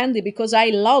for Andy, because I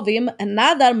love him,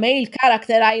 another male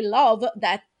character I love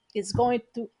that is going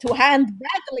to hand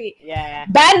badly. Yeah.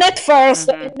 Bennett first,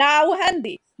 and now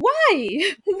Andy. Why?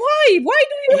 Why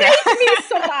do you hate me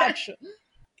so much?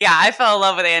 Yeah, I fell in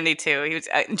love with Andy too. He was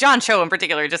John Cho in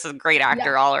particular, just a great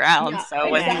actor all around. Yeah,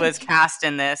 so when he was cast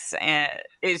in this, and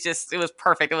it was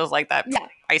perfect. It was like that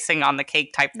icing on the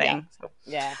cake type thing. Yeah.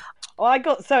 Yeah. Well, I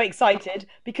got so excited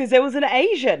because there was an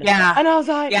Asian. Yeah. And I was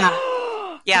like,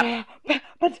 yeah.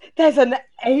 But there's an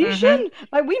Asian?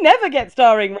 Like, we never get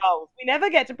starring roles. We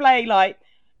never get to play, like,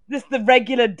 the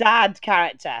regular dad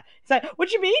character. It's like, what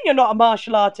do you mean you're not a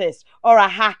martial artist or a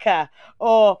hacker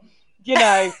or, you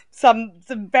know, some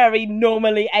very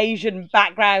normally Asian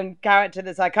background character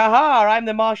that's like, aha, I'm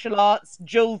the martial arts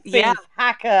jewel thief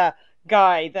hacker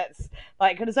guy that's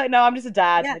like going to say, no, I'm just a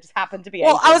dad. Yeah. I just happen to be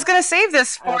Well, I was Asian. going to save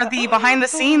this And I was for like, the behind the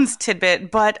scenes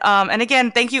tidbit, but and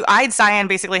again, thank you, Ide Cyan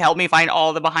basically helped me find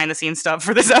all the behind the scenes stuff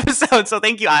for this episode, so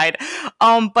thank you, Ide.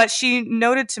 But she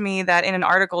noted to me that in an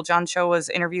article, John Cho was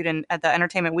interviewed at the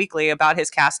Entertainment Weekly about his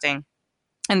casting.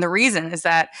 And the reason is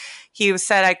that he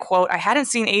said, I quote, I hadn't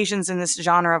seen Asians in this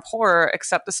genre of horror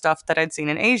except the stuff that I'd seen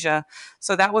in Asia.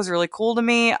 So that was really cool to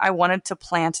me. I wanted to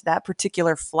plant that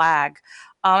particular flag.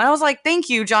 And I was like, thank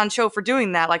you, John Cho, for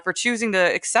doing that, like for choosing to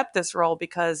accept this role,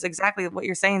 because exactly what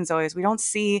you're saying, Zoe, is we don't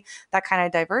see that kind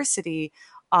of diversity.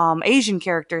 Asian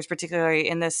characters, particularly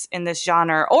in this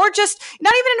genre, or just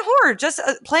not even in horror, just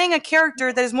playing a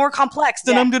character that is more complex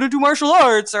than I'm going to do martial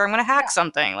arts or I'm going to hack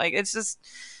something. Like it's just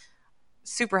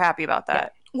super happy about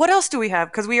that. Yeah. What else do we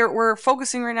have? Because we're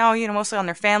focusing right now, mostly on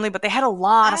their family, but they had a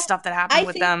lot of stuff that happened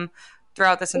with them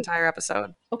throughout this entire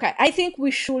episode. Okay, I think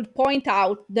we should point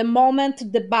out the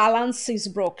moment the balance is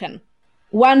broken.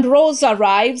 When Rose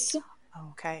arrives,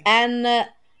 okay, and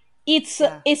it's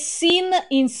a scene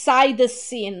inside the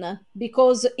scene,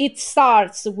 because it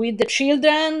starts with the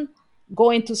children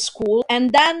going to school,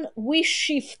 and then we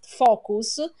shift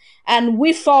focus and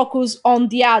we focus on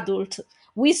the adult.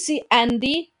 We see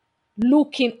Andy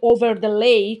looking over the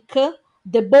lake,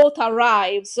 the boat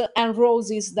arrives and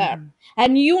Rose is there. Mm-hmm.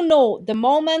 And the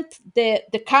moment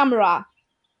the camera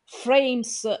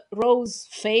frames Rose's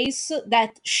face,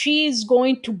 that she is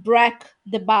going to break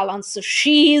the balance.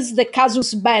 She is the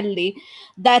casus belli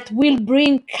that will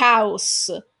bring chaos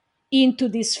into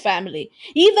this family,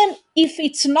 even if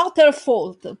it's not her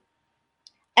fault.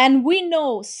 And we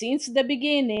know since the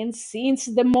beginning, since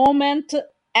the moment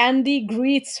Andy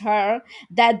greets her,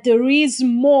 that there is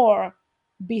more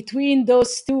between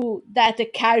those two than a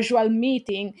casual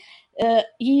meeting.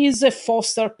 He is a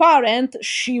foster parent,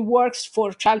 she works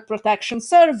for child protection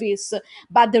service,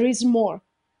 but there is more.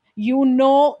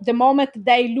 The moment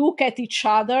they look at each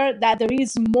other, that there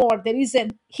is more, there is a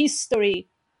history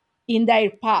in their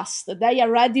past. They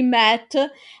already met,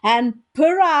 and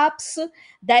perhaps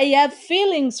they have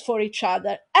feelings for each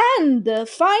other. And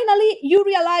finally, you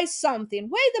realize something.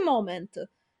 Wait a moment.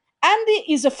 Andy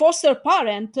is a foster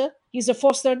parent, he's a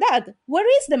foster dad. Where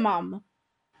is the mom?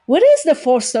 Where is the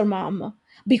foster mom?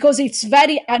 Because it's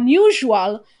very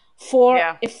unusual for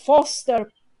a foster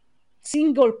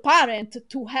single parent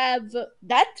to have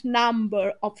that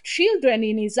number of children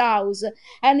in his house,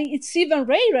 and it's even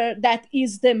rarer that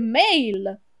is the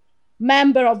male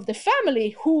member of the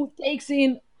family who takes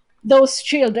in those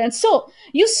children. So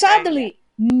you suddenly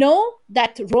know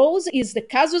that Rose is the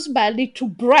casus belli to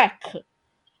break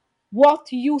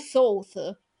what you thought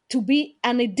to be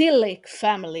an idyllic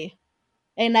family,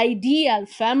 an ideal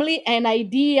family, an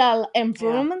ideal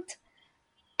environment.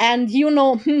 And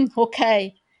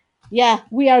okay,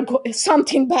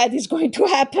 something bad is going to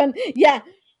happen.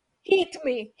 Hit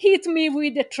me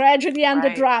with the tragedy and the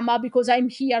drama, because I'm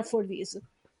here for this.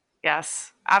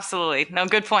 Yes, absolutely. No,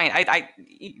 good point.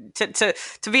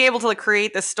 To be able to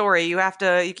create this story, you have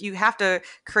to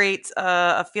create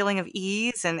a feeling of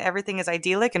ease, and everything is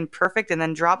idyllic and perfect, and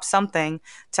then drop something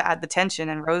to add the tension.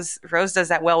 And Rose does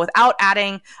that well without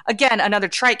adding, again, another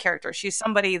trite character. She's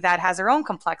somebody that has her own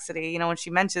complexity. When she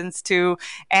mentions to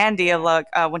Andy,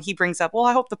 when he brings up, well,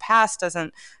 I hope the past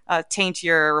doesn't taint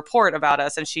your report about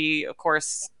us, and she, of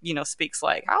course, speaks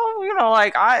like,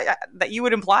 that you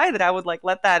would imply that I would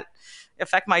let that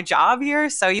affect my job here.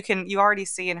 So you already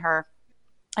see in her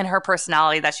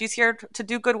personality that she's here to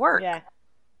do good work. Yeah,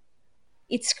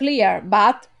 it's clear,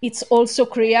 but it's also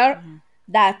clear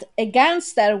that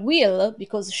against her will,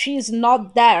 because she's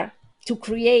not there to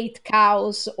create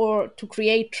chaos or to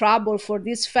create trouble for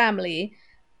this family,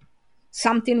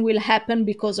 something will happen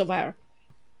because of her.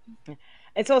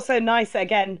 It's also nice,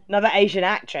 again, another Asian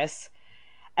actress,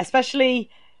 especially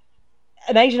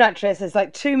an Asian actress. There's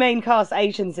two main cast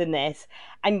Asians in this,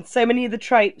 and so many of the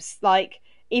tropes,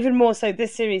 even more so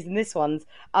this series than this one's,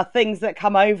 are things that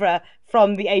come over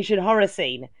from the Asian horror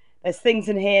scene. There's things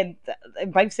in here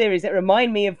in both series that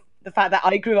remind me of the fact that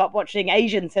I grew up watching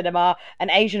Asian cinema and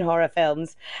Asian horror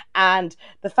films, and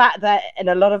the fact that in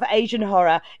a lot of Asian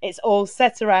horror, it's all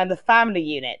set around the family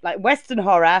unit. Like Western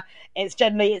horror, it's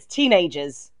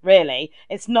teenagers, really.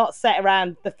 It's not set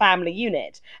around the family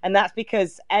unit, and that's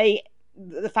because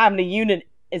the family unit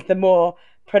is the more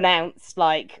pronounced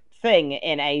thing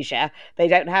in Asia. They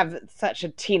don't have such a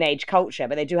teenage culture,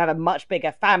 but they do have a much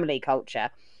bigger family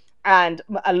culture. And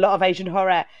a lot of Asian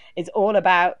horror is all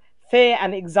about fear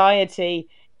and anxiety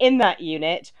in that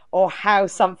unit, or how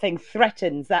something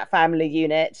threatens that family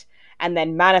unit and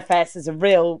then manifests as a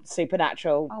real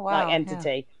supernatural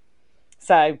entity.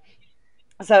 So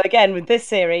So again, with this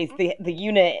series, the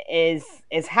unit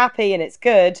is happy and it's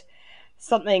good.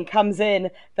 Something comes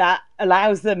in that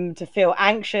allows them to feel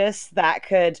anxious, that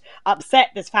could upset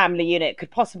this family unit, could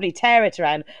possibly tear it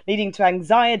around, leading to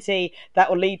anxiety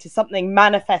that will lead to something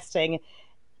manifesting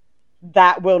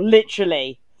that will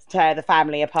literally tear the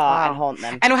family apart and haunt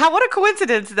them. And what a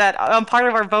coincidence that part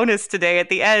of our bonus today at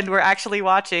the end, we're actually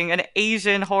watching an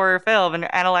Asian horror film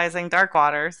and analyzing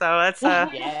Darkwater. So that's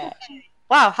yeah.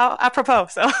 Wow, how apropos.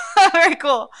 So very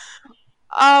cool.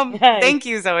 Thank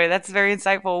you, Zoe. That's very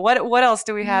insightful. What else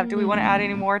do we have? Do we want to add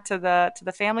any more to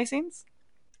the family scenes?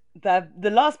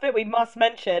 The last bit we must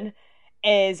mention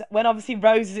is when obviously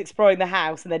Rose is exploring the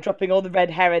house and they're dropping all the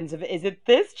red herrings of, is it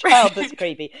this child that's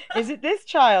creepy? Is it this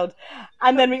child?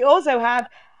 And then we also have,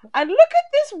 and look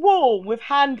at this wall with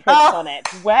handprints on it.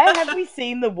 Where have we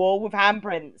seen the wall with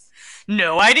handprints?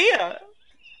 No idea.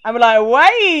 And we're like,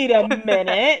 wait a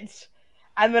minute.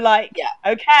 And we're like,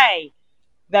 okay,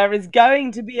 there is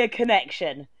going to be a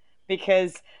connection,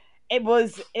 because it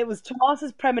was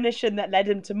Tomas's premonition that led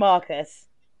him to Marcus.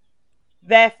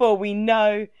 Therefore, we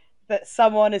know that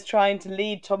someone is trying to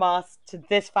lead Tomas to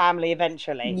this family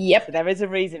eventually. Yep. So there is a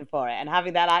reason for it. And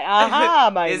having that like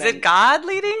aha moment. Is it God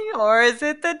leading or is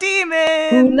it the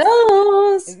demon? Who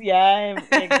knows? Yeah,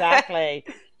 exactly.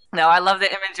 No, I love the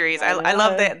imageries. I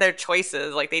love their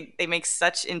choices. Like they make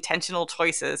such intentional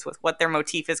choices with what their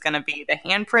motif is going to be. The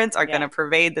handprints are going to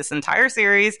pervade this entire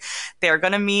series. They're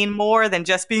going to mean more than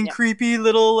just being creepy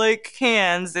little like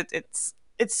hands. It's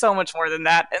so much more than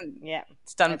that, and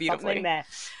it's done beautifully. There.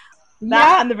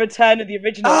 That and the return of the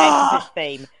original Exorcist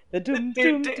theme. The dum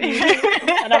dum dum,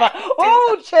 and I'm like,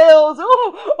 oh, chills!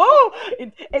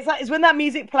 It's when that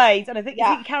music plays, and I think is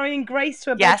he carrying Grace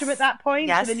to a bedroom at that point,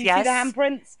 and then you see the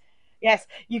handprints. Yes,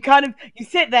 you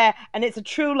sit there, and it's a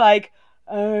true like,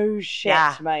 oh shit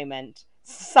moment.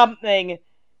 Something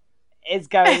is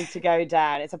going to go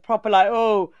down. It's a proper like,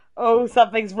 oh,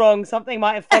 something's wrong. Something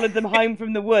might have followed them home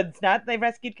from the woods. Now that they've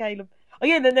rescued Caleb. Oh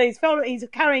yeah, no, he's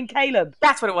carrying Caleb.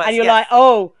 That's what it was. And you're like,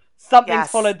 oh, something's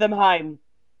followed them home.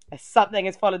 Something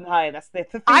has followed them home. That's the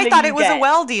feeling I thought it was a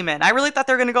well demon. I really thought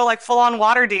they were gonna go like full on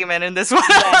water demon in this one.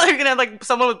 They're gonna have like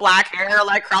someone with black hair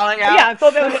like crawling out. Yeah, I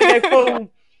thought they were gonna go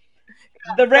full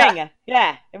the ring.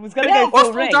 Yeah, it was gonna go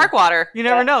full ring. Dark water. You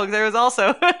never know. There was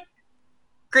also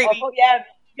creepy. Yeah,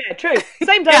 true.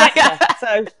 Same director.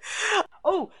 So,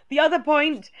 the other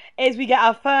point is we get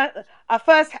our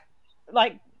first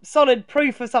like solid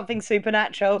proof of something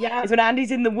supernatural is when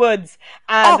Andy's in the woods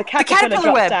and the caterpillar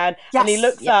drops down and he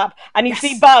looks up and you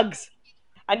see bugs,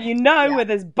 and you know where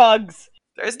there's bugs,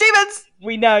 there's demons.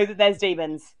 We know that there's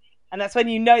demons, and that's when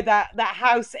you know that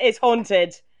house is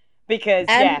haunted, because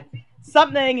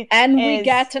something. And we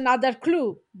get another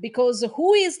clue, because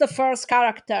who is the first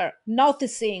character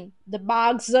noticing the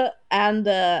bugs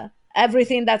and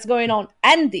everything that's going on?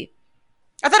 Andy.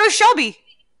 I thought it was Shelby.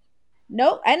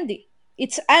 No, Andy.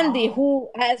 It's Andy who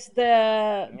has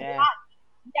the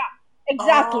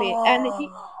exactly. And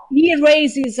he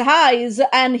raises his eyes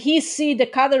and he see the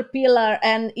caterpillar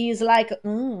and he's like,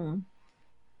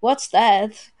 what's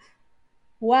that?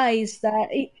 Why is that?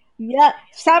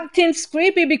 Something's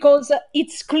creepy, because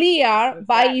it's clear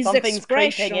by his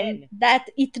expression that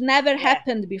it never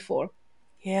happened before.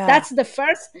 Yeah, that's the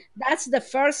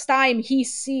first time he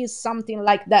sees something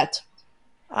like that.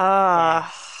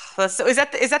 So is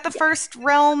that the first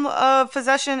realm of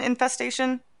possession,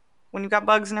 infestation, when you got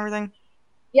bugs and everything?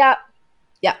 Yeah.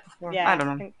 I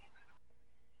don't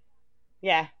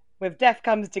know. With death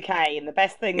comes decay, and the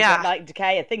best things that like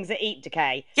decay are things that eat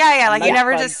decay. Like you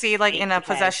never just see like in a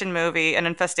possession movie an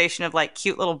infestation of like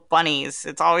cute little bunnies.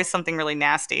 It's always something really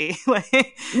nasty.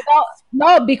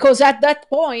 No, because at that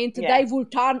point they will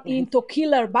turn into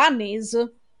killer bunnies.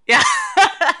 Yeah.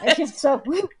 So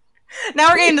now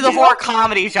we're getting into the horror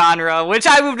comedy genre, which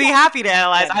I would be happy to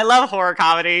analyze. I love horror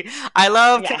comedy. I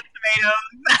love tomatoes.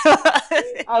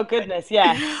 Oh goodness,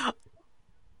 yeah.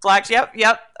 Black, yep.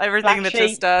 Everything that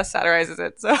just satirizes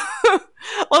it. So,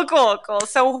 well, cool.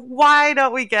 So why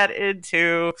don't we get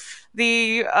into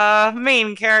the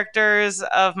main characters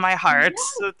of my heart?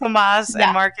 So Tomas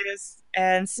and Marcus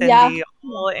and Cindy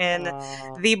all in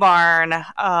the barn,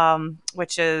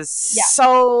 which is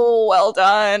so well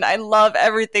done. I love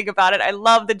everything about it. I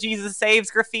love the Jesus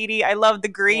Saves graffiti. I love the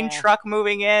green truck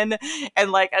moving in, and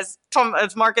like as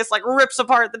Marcus like rips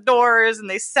apart the doors and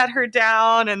they set her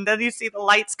down, and then you see the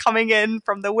lights coming in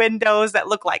from the windows that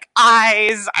look like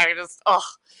eyes. I just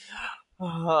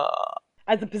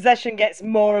As the possession gets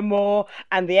more and more,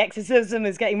 and the exorcism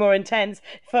is getting more intense.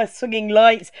 First swinging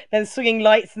lights, then swinging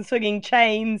lights and swinging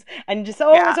chains, and just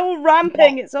it's all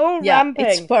ramping. It's all ramping.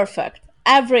 It's perfect.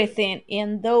 everything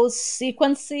in those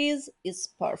sequences is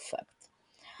perfect.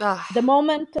 Ugh. The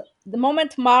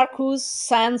moment Marcus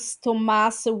sends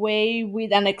Thomas away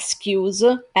with an excuse,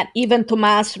 and even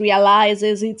Thomas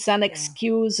realizes it's an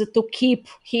excuse to keep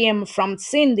him from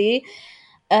Cindy,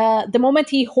 the moment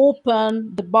he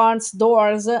opened the barn's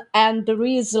doors and there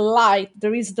is light,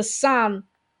 there is the sun,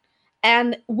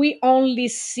 and we only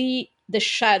see the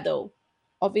shadow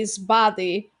of his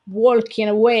body walking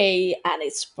away, and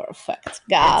it's perfect. It's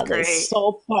God, it's great.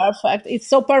 so perfect. It's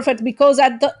so perfect because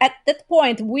at that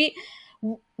point we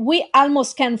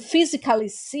almost can physically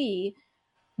see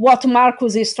what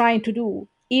Marcus is trying to do.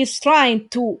 He's trying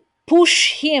to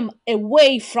push him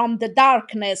away from the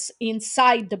darkness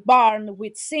inside the barn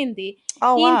with Cindy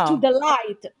Oh, into wow.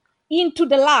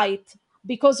 the light,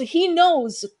 because he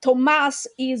knows Thomas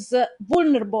is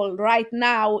vulnerable right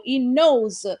now. He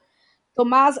knows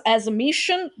Thomas has a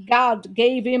mission. God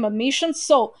gave him a mission,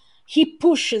 so he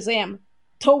pushes him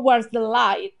towards the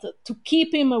light to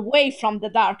keep him away from the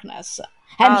darkness.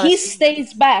 And Oh, he that's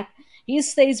stays back. He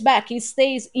stays back. He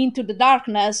stays into the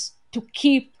darkness to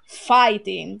keep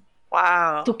fighting,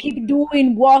 wow. to keep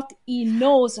doing what he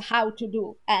knows how to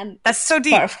do. And That's it's so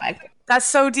deep. perfect. That's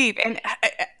so deep. And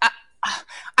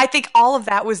I think all of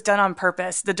that was done on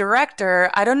purpose. The director,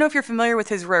 I don't know if you're familiar with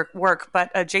his work,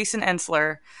 but Jason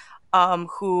Ensler,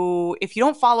 who, if you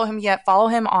don't follow him yet, follow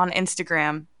him on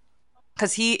Instagram,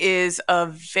 because he is a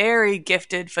very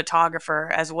gifted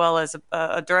photographer as well as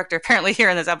a director, apparently here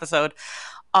in this episode.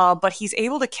 But he's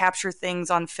able to capture things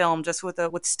on film just with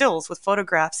stills, with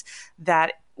photographs,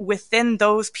 that within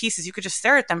those pieces you could just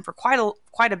stare at them for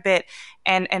quite a bit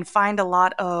and find a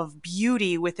lot of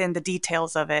beauty within the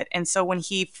details of it. And so when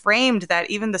he framed that,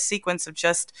 even the sequence of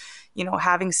just,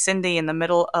 having Cindy in the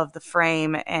middle of the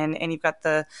frame, and you've got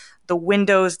the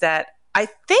windows that I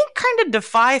think kind of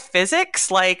defy physics,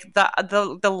 like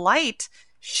the light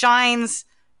shines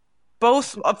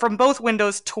both from both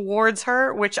windows towards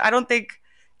her, which I don't think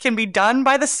can be done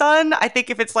by the sun. I think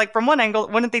if it's like from one angle,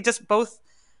 wouldn't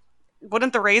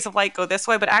the rays of light go this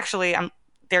way? But actually,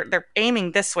 they're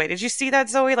aiming this way. Did you see that,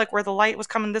 Zoe? Like where the light was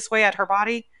coming this way at her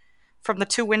body from the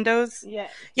two windows?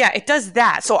 Yeah, it does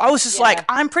that. So I was just like,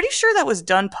 I'm pretty sure that was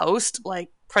done post, like,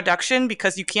 production,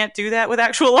 because you can't do that with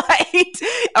actual light,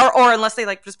 or unless they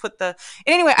like just put the.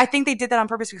 Anyway, I think they did that on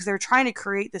purpose because they were trying to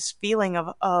create this feeling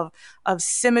of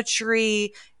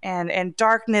symmetry and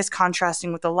darkness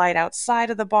contrasting with the light outside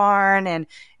of the barn, and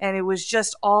it was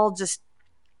just all just,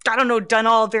 I don't know, done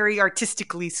all very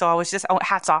artistically. So I was just,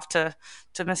 hats off to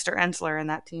Mr. Ensler and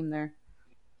that team there.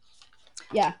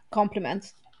 Yeah,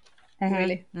 compliments.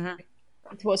 Really. Mm-hmm.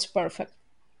 It was perfect.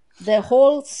 The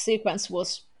whole sequence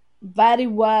was very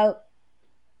well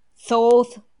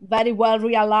thought, very well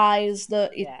realized. There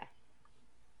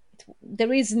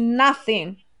is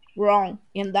nothing wrong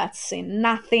in that scene.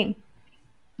 Nothing.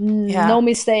 Yeah. No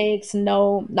mistakes.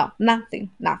 No,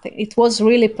 nothing. It was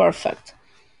really perfect.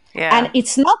 Yeah. And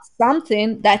it's not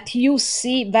something that you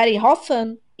see very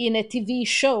often in a TV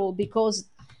show, because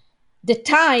the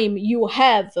time you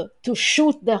have to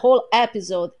shoot the whole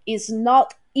episode is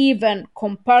not even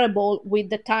comparable with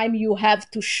the time you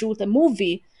have to shoot a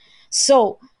movie.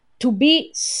 So to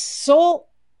be so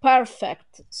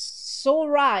perfect, so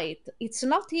right, it's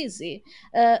not easy.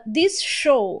 This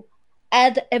show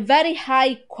had a very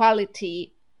high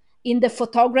quality in the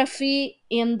photography,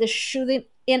 in the shooting,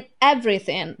 in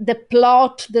everything. The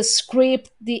plot, the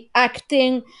script, the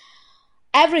acting,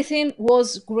 everything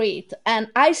was great. And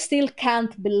I still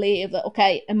can't believe,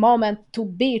 okay, a moment to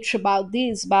bitch about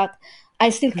this, but I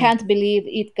still can't believe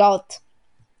it got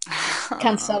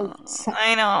cancelled.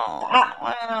 I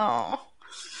know.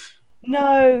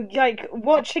 No, like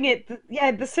watching it, the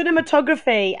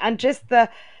cinematography and just the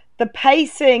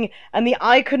pacing and the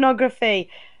iconography,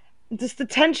 just the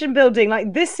tension building.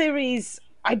 Like this series,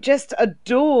 I just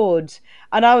adored,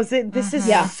 and I was, this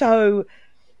is so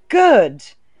good.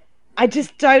 I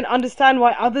just don't understand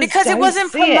why others because don't it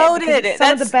wasn't see promoted. It, it's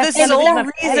some of the best the sole television I've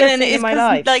ever reason seen is in my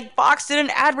life. like Fox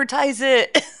didn't advertise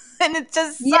it, and it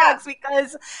just sucks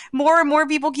because more and more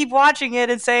people keep watching it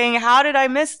and saying, "How did I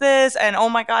miss this?" And oh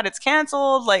my god, it's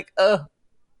canceled. Like, ugh.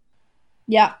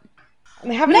 Yeah. And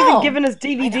they haven't even given us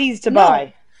DVDs to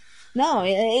buy. No,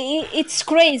 it's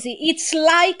crazy. It's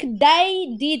like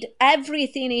they did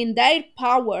everything in their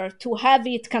power to have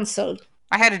it cancelled.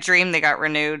 I had a dream they got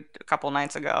renewed a couple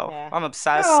nights ago. Yeah. I'm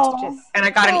obsessed. Oh, and I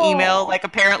got an email, like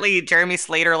apparently Jeremy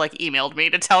Slater like emailed me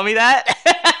to tell me that.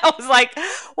 I was like,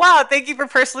 wow, thank you for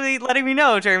personally letting me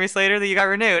know, Jeremy Slater, that you got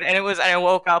renewed. And I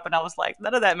woke up and I was like,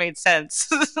 none of that made sense.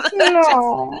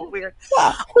 No. Weird.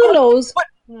 Well, who knows? But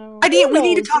we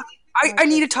need to talk. I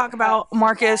need to talk about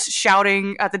Marcus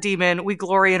shouting at the demon, "We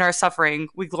glory in our suffering.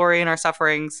 We glory in our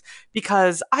sufferings,"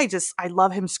 because I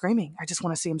love him screaming. I just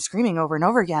want to see him screaming over and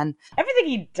over again. Everything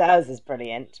he does is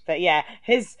brilliant. But yeah,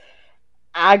 his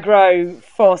aggro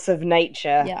force of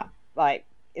nature, like,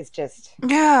 it's just we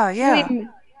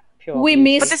beauty.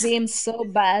 missed him so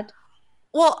bad.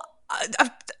 Well,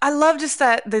 I love just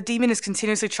that the demon is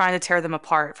continuously trying to tear them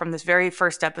apart. From this very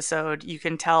first episode, you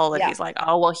can tell that he's like,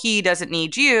 oh, well, he doesn't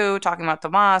need you, talking about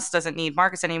Tomas, doesn't need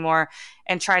Marcus anymore,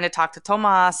 and trying to talk to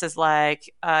Tomas is like,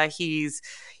 he's,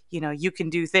 you can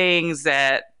do things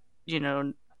that,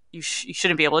 you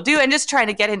shouldn't be able to do, and just trying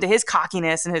to get into his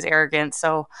cockiness and his arrogance.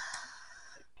 So...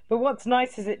 But what's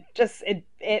nice is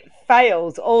it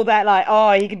fails all that, like,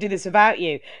 oh, he can do this without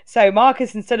you. So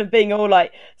Marcus, instead of being all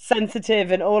like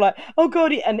sensitive and all like, oh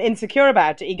god, and insecure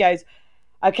about it, he goes,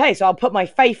 okay, so I'll put my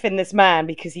faith in this man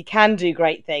because he can do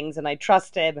great things and I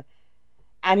trust him.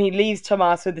 And he leaves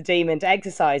Tomas with the demon to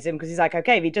exercise him because he's like,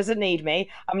 okay, if he doesn't need me,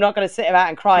 I'm not going to sit about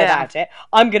and cry about it.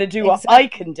 I'm going to do what I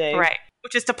can do. Right.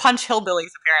 Which is to punch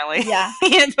hillbillies, apparently. Yeah.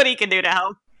 That's what he can do to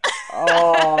help.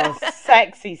 Oh,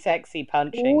 sexy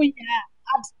punching. Oh yeah,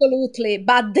 absolutely.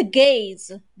 But the gaze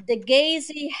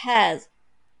he has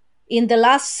in the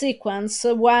last sequence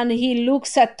when he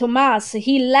looks at Tomas,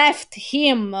 he left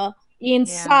him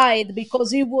inside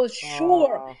because he was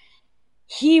sure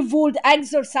he would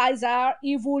exorcise her,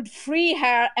 he would free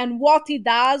her, and what he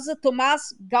does,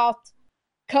 Tomas got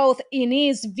caught in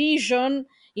his vision,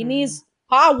 in his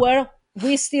power.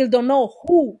 We still don't know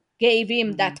who gave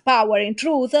him that power in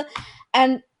truth.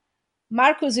 And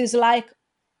Marcus is like,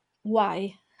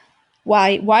 why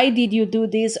did you do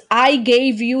this? I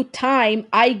gave you time,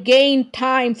 I gained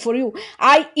time for you.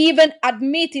 I even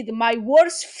admitted my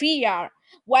worst fear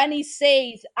when he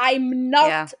says I'm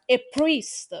not a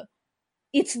priest.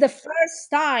 It's the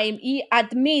first time he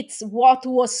admits what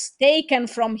was taken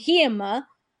from him.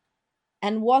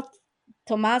 And what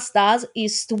Tomas does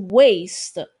is to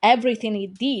waste everything he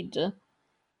did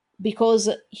because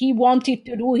he wanted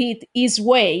to do it his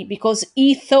way, because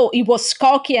he thought he was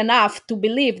cocky enough to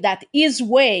believe that his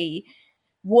way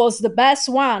was the best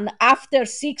one. After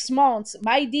 6 months,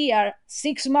 my dear,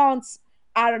 6 months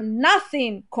are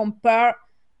nothing compared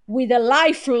with a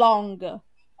lifelong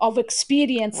of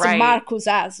experience Marcus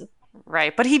has.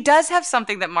 Right. But he does have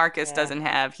something that Marcus doesn't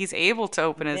have. He's able to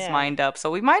open his mind up.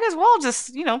 So we might as well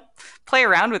just, play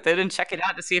around with it and check it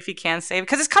out to see if he can save it.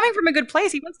 Because it's coming from a good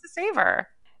place. He wants to save her.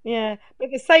 Yeah. But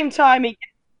at the same time, he gets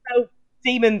so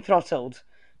demon throttled.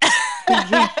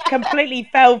 he completely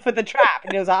fell for the trap.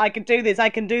 And he was like, I can do this.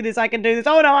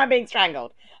 Oh, no, I'm being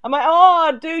strangled. I'm like,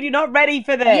 oh, dude, you're not ready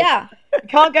for this. Yeah. You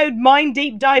can't go mind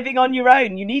deep diving on your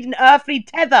own. You need an earthly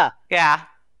tether. Yeah.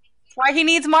 That's why he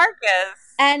needs Marcus.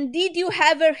 And did you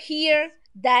ever hear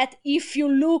that if you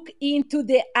look into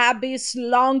the abyss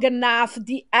long enough,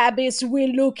 the abyss will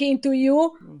look into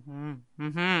you?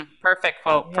 Perfect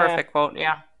quote.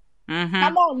 Yeah.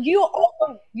 Come on, you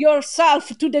open yourself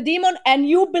to the demon and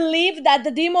you believe that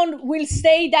the demon will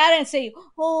stay there and say,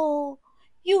 oh,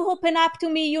 you open up to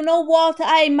me. You know what?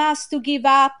 I must to give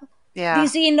up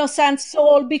this innocent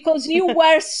soul because you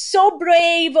were so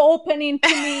brave opening to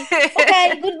me.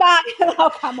 Okay, goodbye.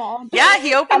 Oh, come on. Yeah,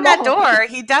 he opened that door.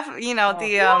 He definitely,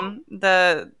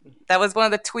 that was one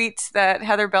of the tweets that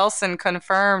Heather Belson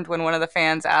confirmed when one of the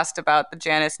fans asked about the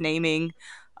Janus naming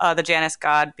the Janus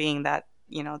god being that,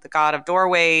 the god of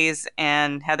doorways.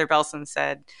 And Heather Belson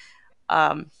said,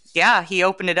 he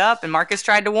opened it up and Marcus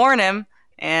tried to warn him.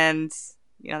 And,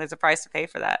 there's a price to pay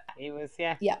for that. He was,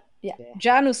 Yeah.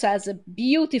 Janus has a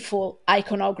beautiful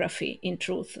iconography, in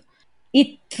truth.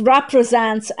 It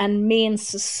represents and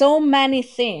means so many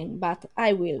things, but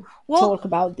I will talk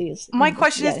about this. My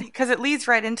question is, because it leads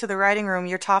right into the writing room,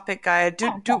 your topic guide.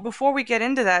 Before we get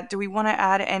into that, do we want to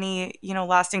add any,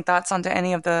 lasting thoughts onto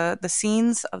any of the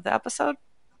scenes of the episode?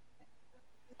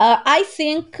 I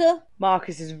think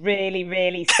Marcus is really,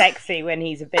 really sexy when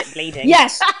he's a bit bleeding.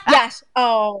 Yes.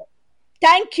 Oh,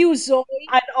 thank you, Zoe.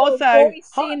 And also, for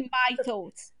voicing my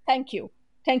thoughts. Thank you.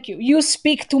 You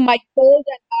speak to my cold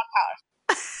and dark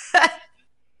heart.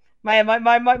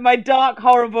 my dark,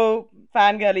 horrible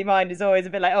fangirly mind is always a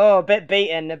bit like, oh, a bit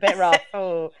beaten, a bit rough.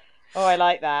 Oh, I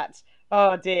like that.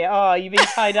 Oh dear. Oh, you've been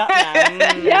tied up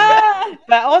now. Yeah.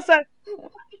 But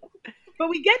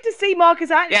we get to see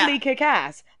Marcus actually kick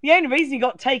ass. The only reason he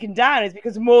got taken down is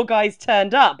because more guys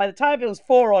turned up. By the time it was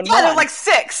 4 on 1. Yeah, there were like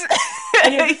 6.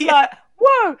 And you're just like,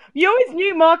 whoa, you always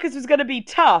knew Marcus was going to be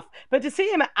tough, but to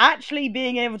see him actually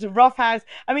being able to roughhouse,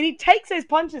 I mean, he takes those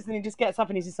punches and he just gets up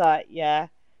and he's just like, yeah,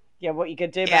 what you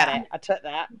could do about it? I took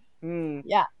that. Mm.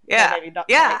 Yeah. No, Yeah. maybe not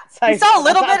Yeah. quite. We So saw a that's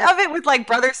little bit of it with like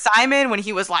Brother Simon when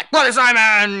he was like, Brother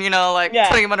Simon, like Yeah.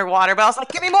 putting him underwater. But I was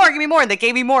like, give me more, give me more. And they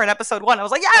gave me more in episode 1. I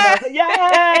was like, And I was like,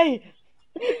 yeah. yay!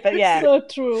 But yeah. So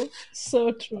true.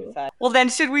 So true. So, Well, then,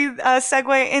 should we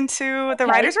segue into the Okay.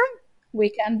 writer's room? We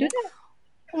can do that.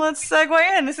 Let's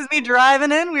segue in. This is me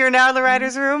driving in. We are now in the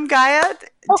writer's room. Gaia,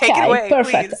 take it Okay, away,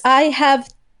 perfect. please. I have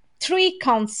 3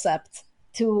 concepts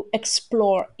to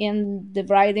explore in the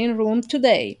writing room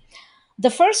today. The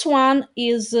first one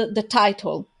is the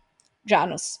title,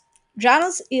 Janus.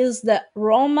 Janus is the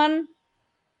Roman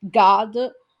god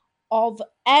of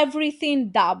everything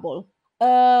double.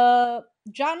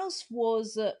 Janus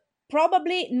was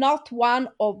probably not one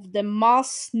of the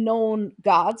most known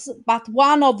gods, but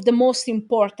one of the most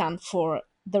important for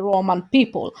the Roman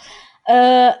people.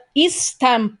 His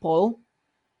temple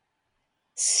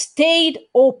stayed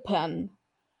open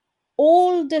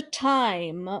all the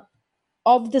time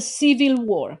of the civil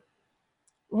war.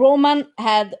 Roman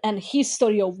had an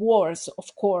history of wars,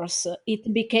 of course.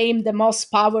 It became the most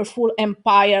powerful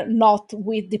empire not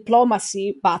with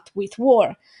diplomacy but with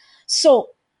war. So,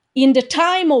 in the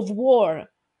time of war,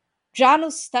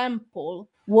 Janus' temple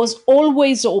was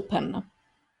always open.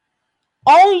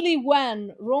 Only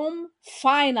when Rome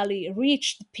finally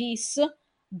reached peace,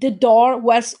 the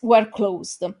doors were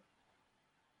closed.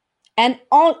 And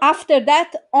after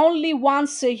that, only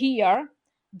once a year,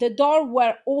 the door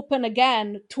were open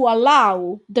again to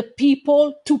allow the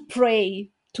people to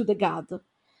pray to the god.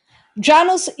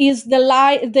 Janus is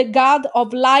the god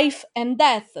of life and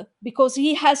death because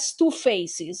he has 2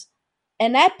 faces,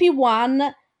 an happy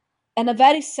one and a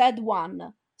very sad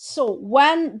one. So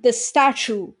when the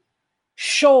statue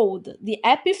showed the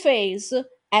happy face,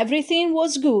 everything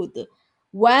was good.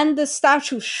 When the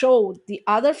statue showed the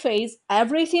other face,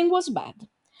 everything was bad.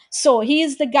 So he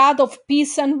is the god of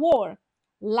peace and war,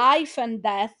 life and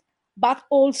death, but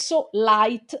also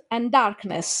light and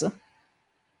darkness.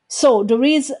 So there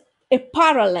is a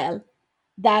parallel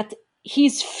that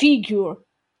his figure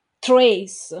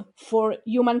trace for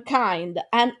humankind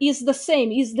and is the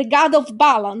same, is the god of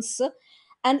balance,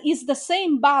 and is the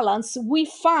same balance we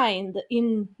find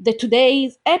in the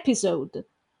today's episode.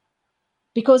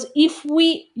 Because if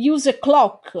we use a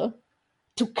clock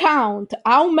to count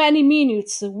how many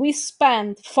minutes we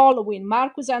spend following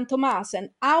Marcus and Thomas and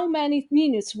how many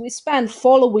minutes we spend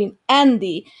following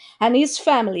Andy and his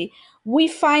family, we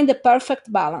find a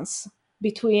perfect balance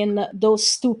between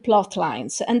those 2 plot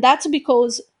lines. And that's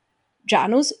because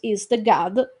Janus is the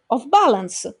god of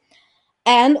balance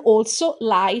and also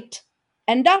light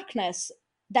and darkness.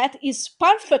 That is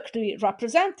perfectly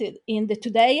represented in the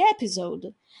today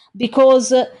episode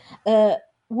because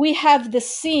we have the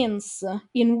scenes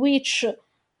in which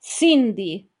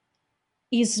Cindy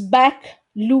is back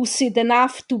lucid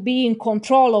enough to be in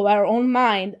control of her own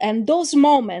mind, and those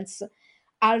moments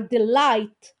are the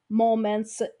light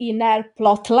moments in her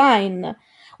plot line.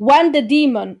 When the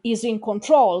demon is in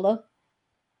control,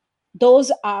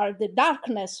 those are the dark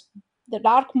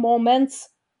moments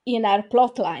in our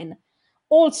plotline.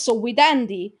 Also with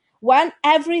Andy, when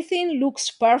everything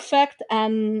looks perfect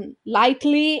and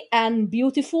lightly and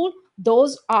beautiful,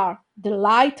 those are the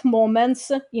light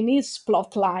moments in his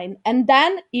plotline. And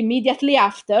then immediately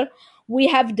after, we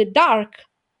have the dark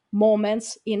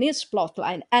moments in his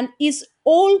plotline, and is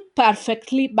all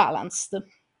perfectly balanced.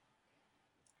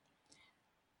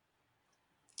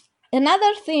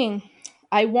 Another thing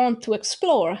I want to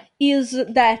explore is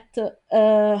that,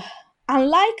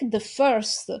 unlike the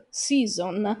first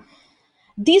season,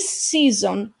 this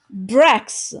season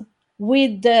breaks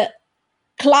with the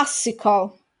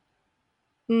classical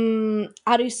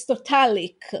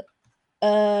Aristotelic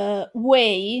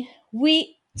way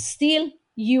we still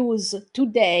use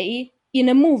today in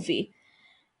a movie: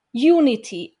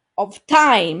 unity of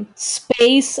time,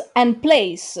 space, and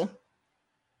place.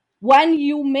 When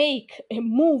you make a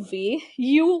movie,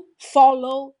 you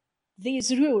follow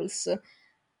these rules,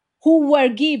 who were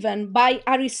given by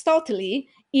Aristotle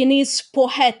in his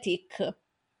Poetic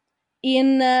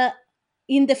in, uh,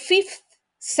 in the 5th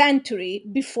century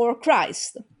before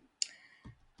Christ.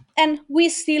 And we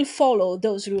still follow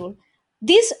those rules.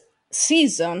 This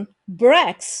season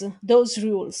breaks those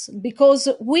rules because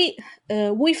we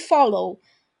follow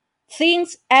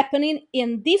things happening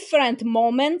in different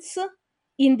moments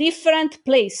in different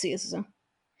places.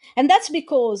 And that's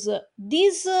because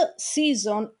this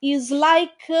season is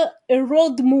like a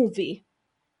road movie.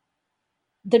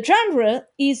 The genre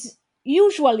is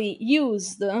usually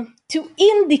used to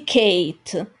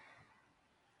indicate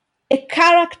a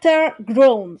character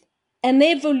growth, an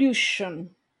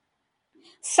evolution.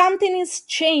 Something is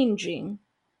changing,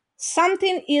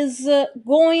 something is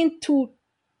going to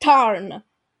turn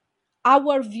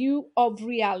our view of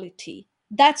reality.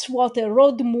 That's what a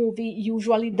road movie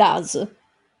usually does.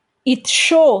 It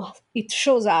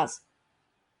shows us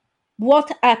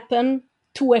what happened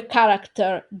to a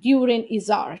character during his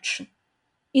arc.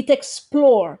 It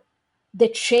explores the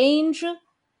change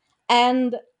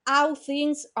and how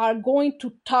things are going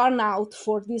to turn out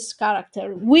for this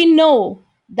character. We know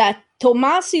that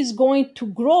Thomas is going to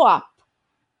grow up,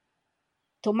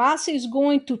 Thomas is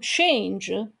going to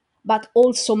change, but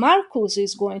also Marcus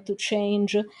is going to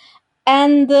change.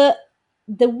 And the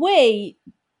way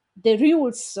the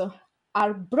rules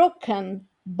are broken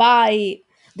by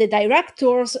the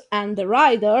directors and the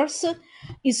writers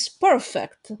is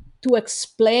perfect to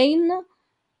explain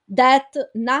that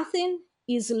nothing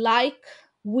is like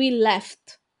we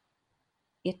left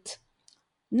it.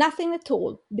 Nothing at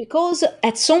all. Because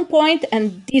at some point,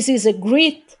 and this is a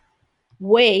great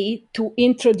way to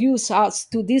introduce us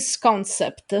to this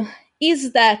concept,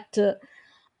 is that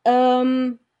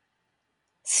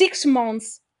 6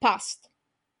 months passed.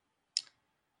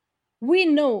 We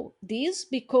know this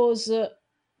because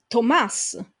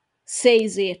Thomas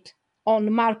says it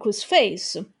on Marcus'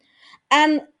 face,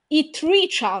 and it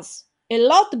reaches us a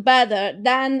lot better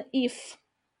than if,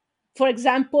 for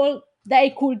example,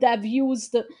 they could have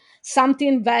used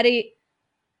something very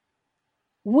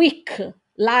weak,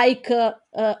 like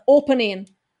opening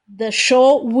the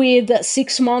show with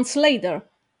 6 months later,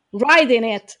 writing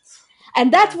it.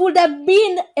 And that would have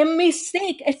been a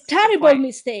mistake, a terrible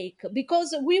mistake,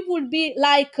 because we would be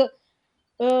like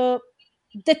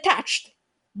detached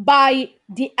by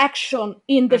the action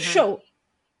in the show.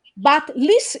 But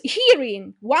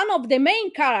hearing one of the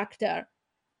main character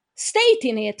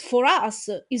stating it for us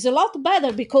is a lot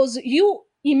better, because you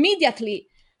immediately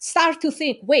start to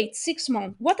think, wait, 6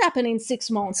 months, what happened in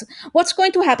 6 months, what's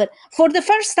going to happen? For the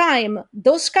first time,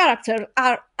 those characters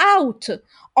are out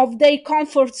of their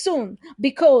comfort zone,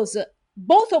 because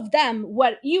both of them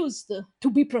were used to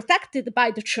be protected by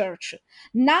the church.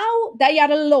 Now they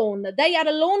are alone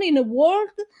in a world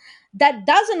that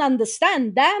doesn't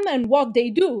understand them and what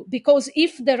they do, because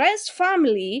if the rest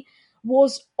family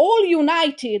was all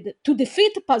united to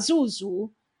defeat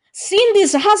Pazuzu,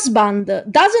 Cindy's husband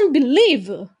doesn't believe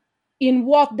in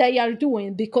what they are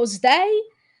doing, because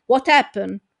what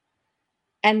happened?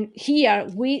 And here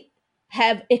we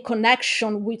have a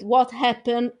connection with what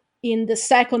happened in the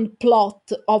second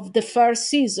plot of the first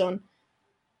season.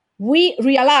 We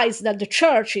realize that the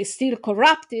church is still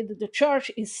corrupted, the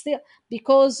church is still,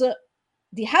 because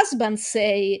the husbands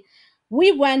say,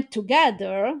 we went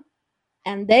together,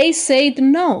 and they said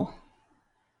no.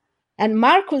 And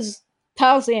Marcus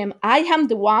tells him, I am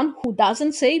the one who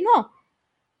doesn't say no.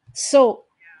 So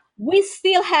we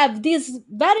still have this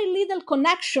very little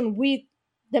connection with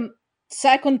the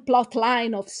second plot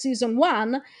line of season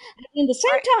one. And in the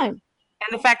same time,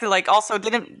 and the fact that like also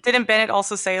didn't Bennett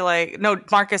also say like no,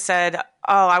 Marcus said,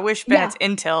 oh, I wish Bennett's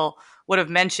intel would have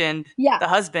mentioned the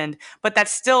husband, but that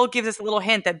still gives us a little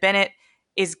hint that Bennett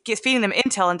is feeding them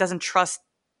intel and doesn't trust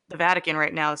the Vatican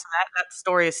right now. So that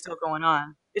story is still going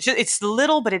on. It's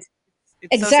little, but it's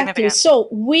exactly. So So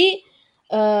we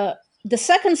the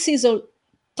second season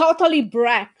totally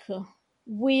break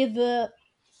with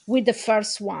the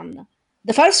first one.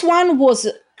 The first one was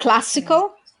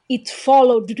classical. It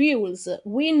followed rules.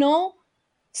 We know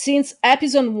since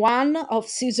episode 1 of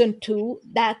season 2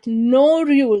 that no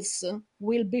rules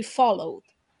will be followed.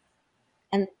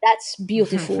 And that's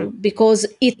beautiful because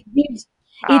it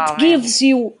gives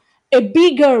you a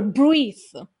bigger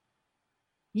breath.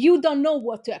 You don't know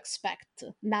what to expect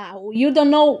now. You don't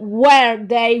know where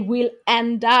they will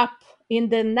end up in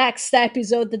the next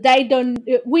episode.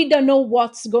 We don't know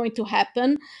what's going to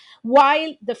happen.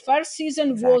 While the first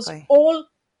season was all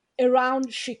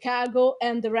around Chicago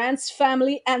and the Rance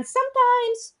family, and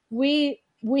sometimes we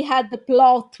had the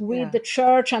plot with the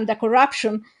church and the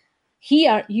corruption.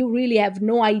 Here you really have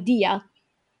no idea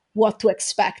what to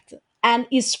expect, and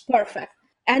it's perfect.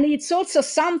 And it's also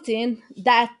something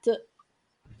that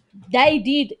they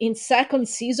did in second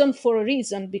season for a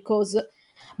reason, because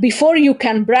before you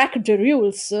can break the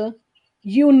rules,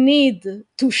 you need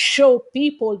to show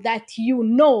people that you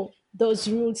know those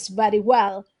rules very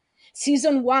well.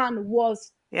 Season 1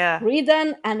 was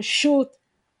written and shoot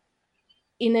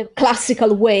in a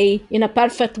classical way, in a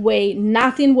perfect way.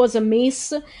 Nothing was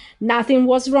amiss, nothing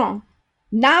was wrong.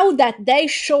 Now that they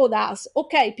showed us,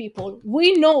 okay, people,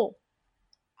 we know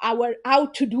how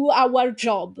to do our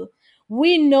job.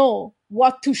 We know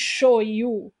what to show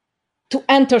you, to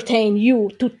entertain you,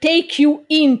 to take you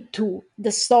into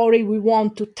the story we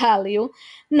want to tell you.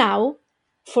 Now,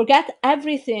 forget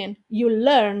everything you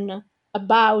learn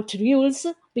about rules,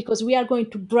 because we are going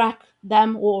to break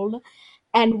them all,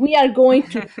 and we are going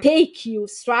to take you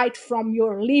straight from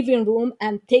your living room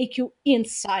and take you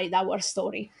inside our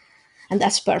story. And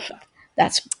that's perfect. Wow,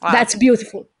 That's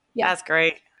beautiful. Yeah. that's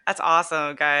great. That's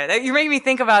awesome, guy. You're making me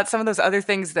think about some of those other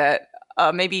things that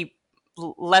maybe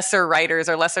lesser writers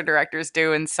or lesser directors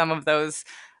do in some of those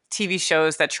TV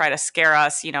shows that try to scare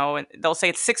us. You know, and they'll say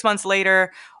it's 6 months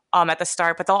later at the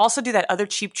start, but they'll also do that other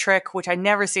cheap trick, which I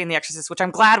never see in The Exorcist, which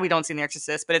I'm glad we don't see in The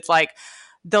Exorcist, but it's like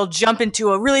they'll jump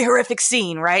into a really horrific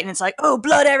scene, right? And it's like, oh,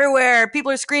 blood everywhere,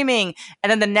 people are screaming. And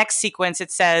then the next sequence,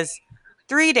 it says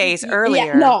 3 days Yeah,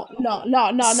 earlier. no.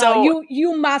 So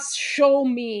You must show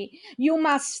me. You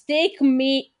must take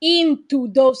me into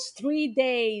those 3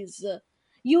 days.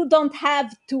 You don't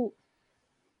have to.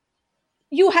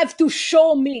 You have to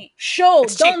show me. Show,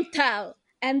 it's cheap. don't tell.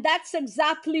 And that's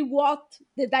exactly what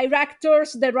the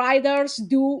directors, the writers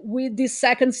do with this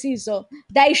second season.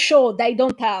 They show, they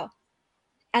don't tell.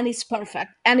 And it's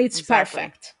perfect. And it's Exactly.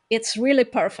 perfect. It's really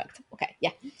perfect. Okay,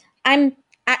 yeah. I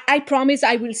promise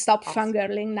I will stop Awesome.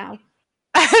 fangirling now.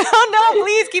 Oh no,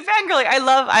 please keep fangirling.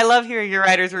 I love hearing your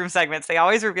writers' room segments. They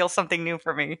always reveal something new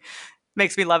for me.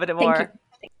 Makes me love it Thank you. more.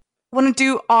 Want to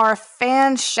do our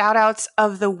fan shout outs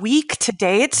of the week.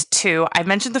 Today it's two. I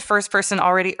mentioned the first person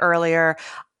already earlier.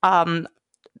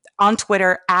 On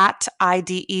Twitter at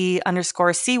IDE_CYAN,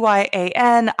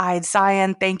 I'd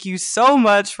Cyan. Thank you so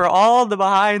much for all the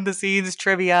behind the scenes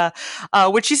trivia,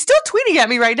 which she's still tweeting at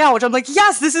me right now, which I'm like,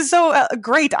 yes, this is so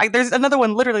great. There's another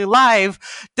one literally live.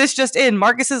 This just in.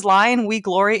 Marcus's line, "We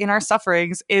glory in our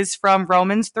sufferings," is from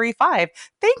Romans 3:5.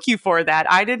 Thank you for that.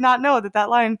 I did not know that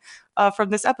line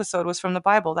from this episode was from the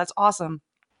Bible. That's awesome.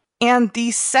 And the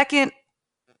second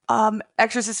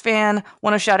Exorcist fan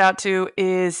want to shout out to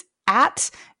is at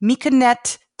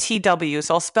MikaNetTW.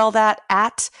 So I'll spell that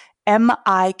at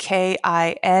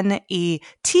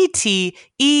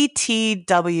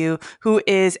MIKINETTETW, who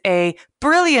is a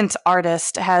brilliant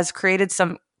artist, has created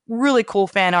some really cool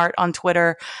fan art on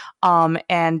Twitter.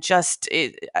 And just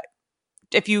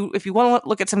if you want to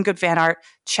look at some good fan art,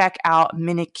 check out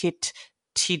Minikit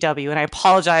TW. And I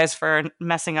apologize for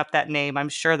messing up that name. I'm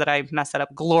sure that I messed that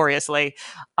up gloriously.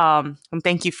 And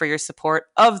thank you for your support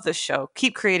of the show.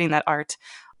 Keep creating that art.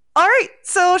 All right,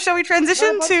 so shall we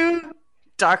transition to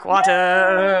Dark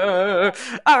Water?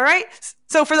 All right.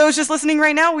 So for those just listening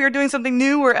right now, we are doing something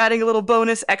new. We're adding a little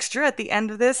bonus extra at the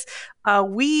end of this.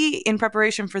 We, in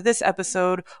preparation for this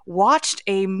episode, watched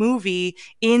a movie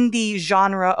in the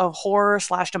genre of horror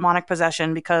 / demonic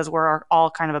possession because we're all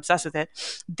kind of obsessed with it.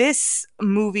 This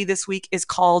movie this week is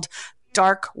called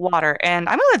Dark Water. And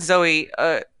I'm going to let Zoe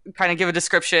kind of give a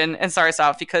description and start us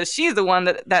off because she's the one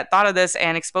that thought of this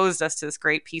and exposed us to this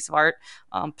great piece of art.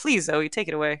 Please, Zoe, take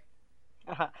it away.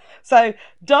 So,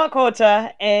 Dark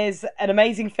Water is an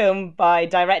amazing film by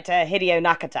director Hideo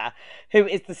Nakata, who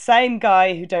is the same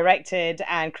guy who directed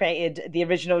and created the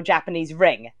original Japanese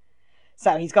Ring.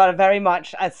 So he's got very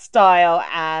much a style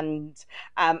and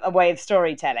a way of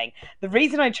storytelling. The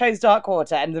reason I chose Dark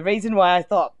Water and the reason why I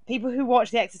thought people who watch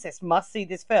The Exorcist must see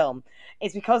this film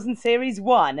is because in series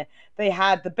 1, they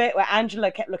had the bit where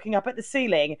Angela kept looking up at the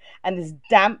ceiling and this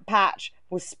damp patch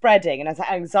was spreading. And as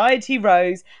her anxiety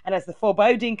rose and as the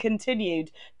foreboding continued,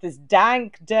 this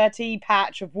dank, dirty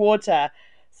patch of water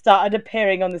started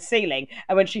appearing on the ceiling.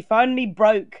 And when she finally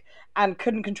broke and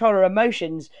couldn't control her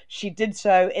emotions, she did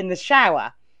so in the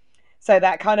shower. So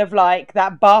that kind of like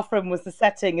that bathroom was the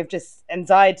setting of just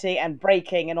anxiety and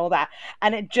breaking and all that.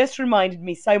 And it just reminded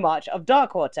me so much of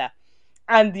Dark Water.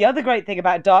 And the other great thing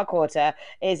about Dark Water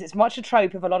is it's much a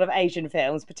trope of a lot of Asian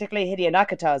films, particularly Hideo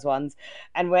Nakata's ones,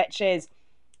 and which is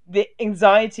the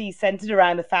anxiety centered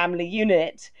around the family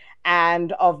unit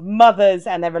and of mothers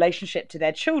and their relationship to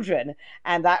their children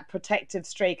and that protective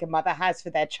streak a mother has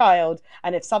for their child.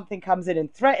 And if something comes in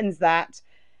and threatens that,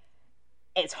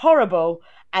 it's horrible.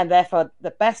 And therefore,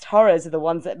 the best horrors are the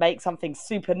ones that make something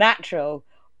supernatural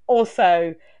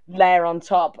also layer on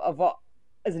top of what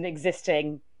is an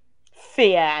existing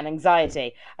fear and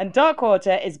anxiety. And Dark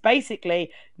Water is basically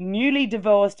newly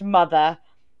divorced mother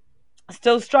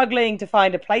still struggling to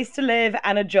find a place to live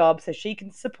and a job so she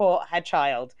can support her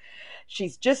child.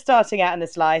 She's just starting out in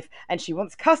this life and she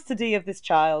wants custody of this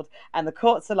child. And the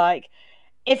courts are like,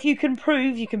 if you can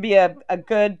prove you can be a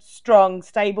good, strong,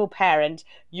 stable parent,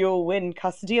 you'll win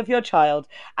custody of your child.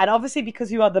 And obviously,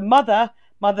 because you are the mother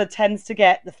tends to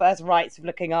get the first rights of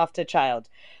looking after a child.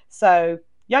 So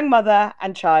young mother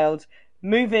and child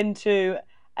move into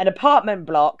an apartment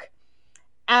block.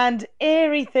 And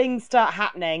eerie things start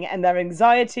happening and their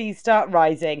anxieties start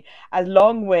rising,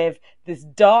 along with this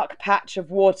dark patch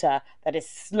of water that is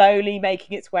slowly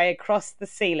making its way across the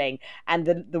ceiling, and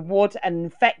the water and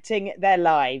infecting their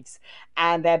lives.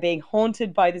 And they're being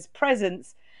haunted by this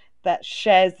presence that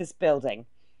shares this building.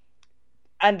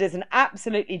 And is an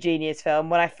absolutely genius film.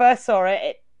 When I first saw it,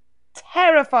 it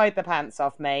terrified the pants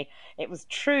off me. It was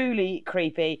truly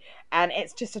creepy, and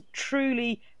it's just a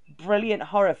truly brilliant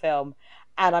horror film.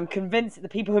 And I'm convinced that the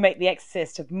people who make The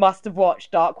Exorcist must have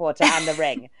watched Darkwater and The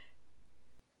Ring.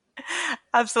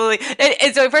 Absolutely.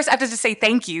 And so first I have to just say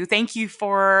thank you. Thank you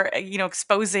for,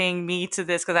 exposing me to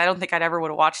this, because I don't think I'd ever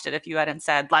would have watched it if you hadn't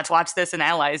said, let's watch this and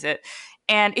analyze it.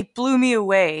 And it blew me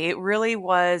away. It really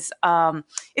was.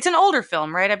 It's an older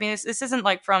film, right? I mean, this isn't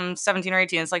like from 17 or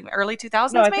 18. It's like early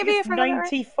 2000s, No, I maybe? think it's if I got it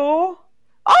right. 94.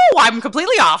 Oh, I'm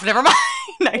completely off. Never mind.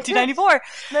 1994.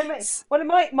 No, well,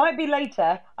 it might be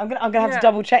later. I'm gonna have to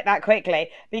double check that quickly,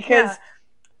 because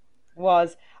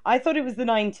I thought it was the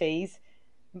 90s,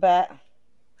 but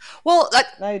well,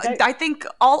 no, I think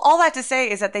all that to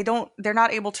say is that they're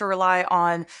not able to rely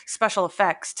on special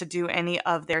effects to do any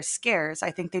of their scares. I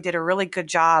think they did a really good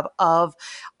job of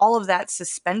all of that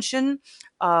suspension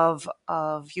of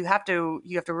you have to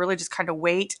really just kind of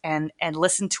wait and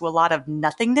listen to a lot of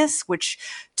nothingness, which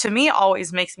to me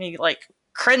always makes me like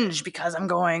cringe, because I'm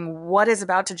going, what is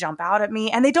about to jump out at me?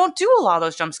 And they don't do a lot of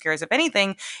those jump scares. If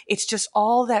anything, it's just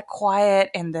all that quiet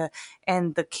and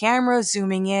the camera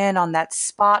zooming in on that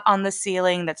spot on the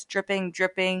ceiling that's dripping,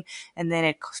 and then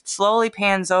it slowly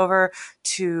pans over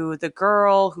to the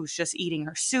girl who's just eating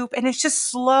her soup, and it's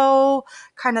just slow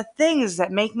kind of things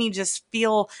that make me just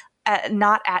feel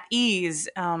not at ease.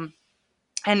 And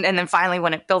then finally,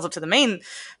 when it builds up to the main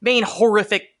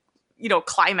horrific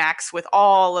climax with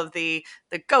all of the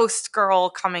ghost girl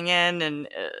coming in, and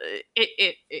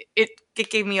it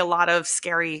gave me a lot of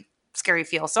scary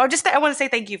feel. So I want to say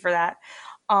thank you for that.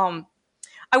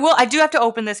 I do have to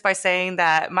open this by saying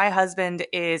that my husband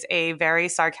is a very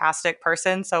sarcastic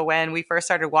person. So when we first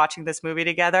started watching this movie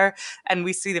together and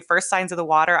we see the first signs of the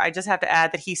water, I just have to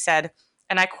add that he said,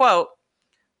 and I quote,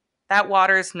 "That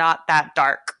water's not that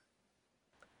dark."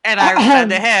 And I said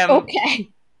to him,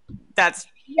 okay, that's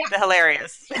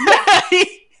hilarious. Yeah.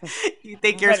 You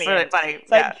think you're funny.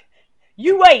 It's like,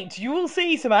 you wait, you will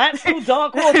see some actual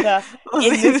dark water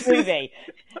in this movie.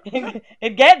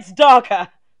 It gets darker.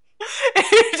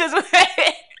 I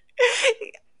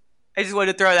just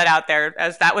wanted to throw that out there,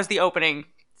 as that was the opening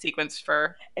sequence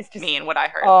for me and what I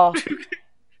heard. Oh,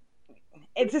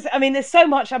 it's just, I mean, there's so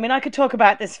much. I mean, I could talk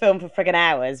about this film for friggin'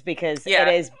 hours, because it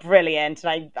is brilliant.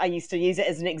 And I used to use it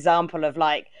as an example of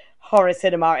like horror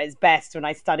cinema at its best when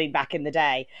I studied back in the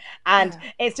day. And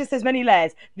it's just, there's many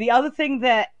layers. The other thing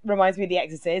that reminds me of The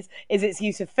Exorcist is its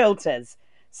use of filters.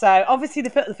 So obviously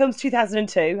the film's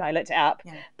 2002. I looked it up,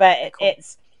 but cool.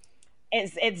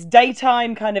 It's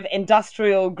daytime kind of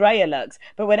industrial grayer looks.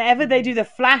 But whenever they do the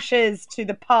flashes to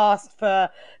the past for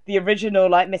the original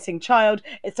like missing child,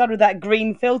 it's done with that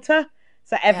green filter.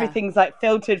 So everything's like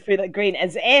filtered through that green,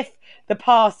 as if the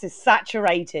past is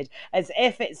saturated, as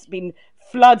if it's been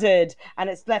flooded and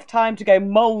it's left time to go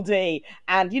moldy,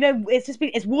 and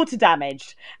it's water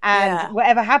damaged, and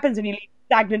whatever happens when you leave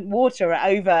stagnant water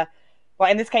over, well,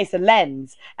 in this case, a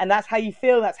lens, and that's how you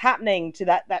feel that's happening to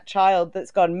that child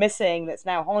that's gone missing, that's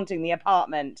now haunting the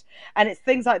apartment. And it's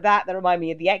things like that remind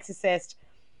me of The Exorcist.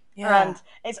 And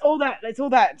it's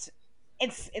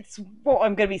what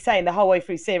I'm going to be saying the whole way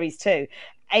through series 2.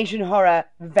 Asian horror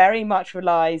very much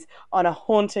relies on a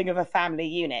haunting of a family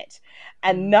unit,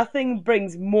 and nothing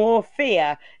brings more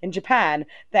fear in Japan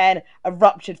than a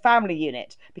ruptured family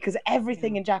unit, because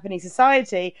everything in Japanese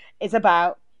society is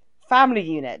about family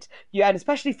unit. And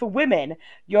especially for women,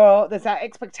 there's that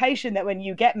expectation that when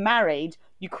you get married,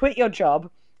 you quit your job,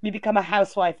 you become a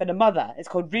housewife and a mother. It's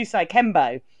called Rusai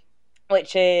Kembo,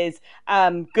 which is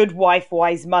good wife,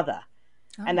 wise mother.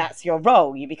 And that's your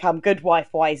role. You become good wife,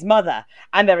 wise mother.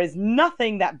 And there is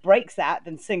nothing that breaks that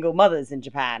than single mothers in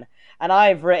Japan. And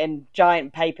I've written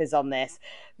giant papers on this.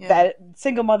 That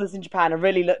single mothers in Japan are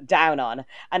really looked down on.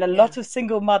 And a lot of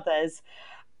single mothers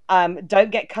don't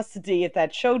get custody of their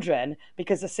children,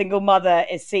 because a single mother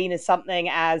is seen as something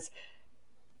as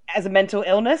a mental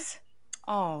illness.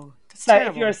 Oh, that's so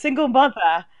terrible. If you're a single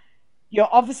mother, you're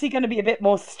obviously going to be a bit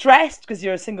more stressed because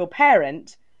you're a single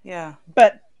parent. Yeah.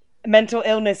 But mental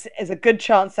illness is a good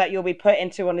chance that you'll be put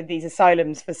into one of these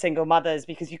asylums for single mothers,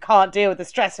 because you can't deal with the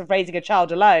stress of raising a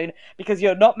child alone, because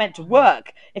you're not meant to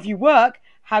work. If you work,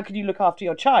 how can you look after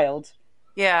your child?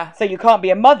 Yeah. So you can't be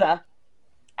a mother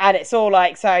And it's all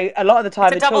like, so a lot of the It's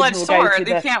time a the double-edged children will go to sword.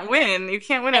 You the, can't win. You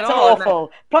can't win at it's all.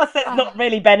 awful. Plus, there's Oh, not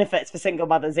really benefits for single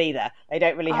mothers either. They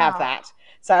don't really have oh, that.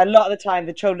 So a lot of the time,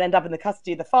 the children end up in the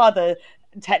custody of the father,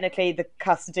 technically the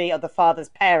custody of the father's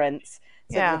parents.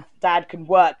 So the yeah, dad can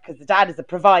work because the dad is the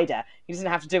provider. He doesn't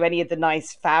have to do any of the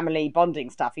nice family bonding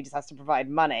stuff. He just has to provide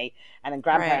money, and then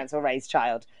right. grandparents will raise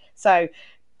child. So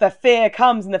the fear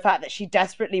comes in the fact that she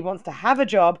desperately wants to have a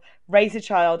job, raise a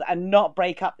child, and not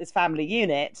break up this family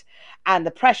unit. And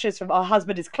the pressures from her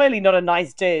husband is clearly not a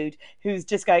nice dude who's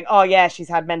just going, oh, yeah, she's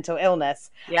had mental illness.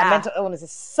 And Yeah. mental illness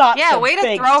is such Yeah, a way to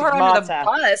big throw her under the stigmata.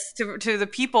 bus to the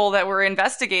people that were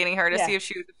investigating her to Yeah. see if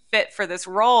she was fit for this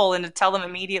role and to tell them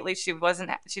immediately she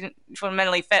wasn't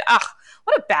mentally fit. Ah,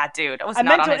 what a bad dude. I was And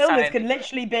not on mental his illness side. can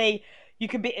literally be, it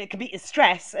can be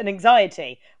stress and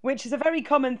anxiety, which is a very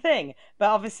common thing. But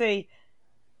obviously,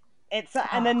 it's and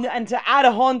Oh, then and to add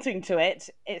a haunting to it,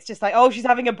 it's just like, oh, she's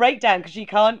having a breakdown because she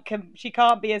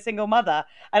can't be a single mother.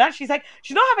 And actually, it's like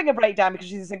she's not having a breakdown because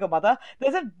she's a single mother.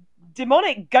 There's a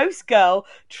demonic ghost girl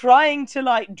trying to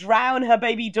like drown her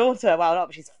baby daughter. Well,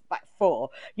 not she's like 4,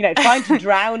 trying to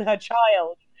drown her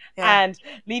child. yeah. And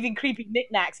leaving creepy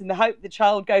knickknacks in the hope the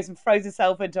child goes and throws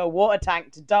herself into a water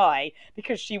tank to die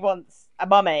because she wants a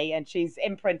mummy, and she's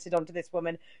imprinted onto this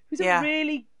woman who's a Yeah.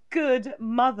 really good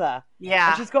mother, and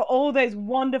Yeah. she's got all those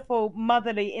wonderful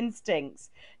motherly instincts.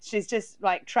 She's just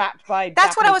like trapped by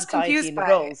That's what I Japanese was society confused and the by.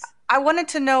 rules. I wanted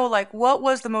to know like what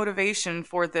was the motivation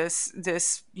for this,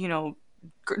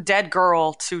 dead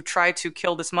girl to try to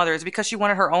kill this mother? Is it because she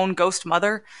wanted her own ghost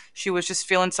mother? She was just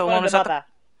feeling so One of alone. the Is that mother.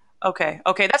 okay,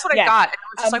 okay, that's what I Yeah. got. And I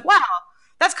was just like, Um, wow,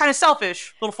 that's kind of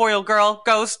selfish, little 4-year-old girl,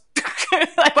 ghost.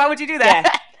 Like, why would you do yeah.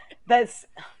 that? That's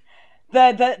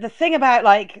the thing about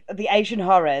like the Asian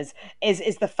horrors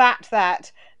is the fact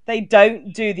that they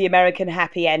don't do the American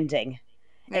happy ending.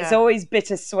 It's Yeah, always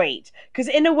bittersweet because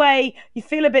in a way you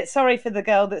feel a bit sorry for the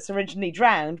girl that's originally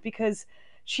drowned, because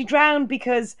she drowned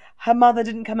because her mother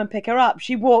didn't come and pick her up.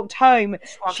 She walked home,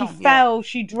 she walked she home. Yeah, fell,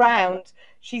 she drowned.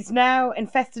 She's now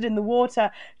infested in the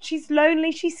water. She's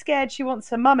lonely, she's scared, she wants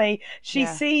her mummy. She yeah,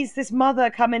 sees this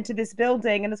mother come into this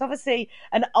building, and it's obviously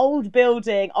an old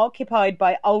building occupied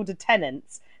by older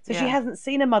tenants. So she yeah, hasn't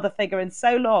seen a mother figure in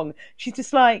so long. She's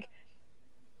just like,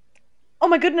 oh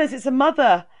my goodness, it's a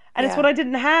mother, and it's what yeah, I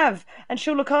didn't have, and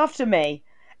she'll look after me.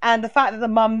 And the fact that the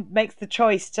mum makes the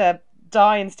choice to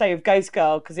die and stay with Ghost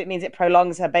Girl because it means it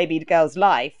prolongs her baby girl's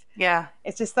life. yeah,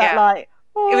 It's just that, yeah. like,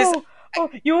 It was oh,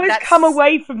 you always come that's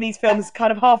away from these films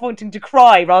kind of half wanting to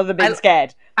cry rather than being I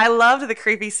scared. I loved the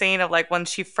creepy scene of like when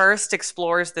she first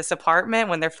explores this apartment,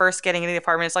 when they're first getting into the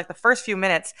apartment. It's like the first few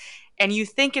minutes, and you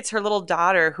think it's her little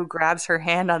daughter who grabs her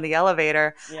hand on the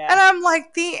elevator. And Yeah, I'm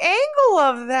like, the angle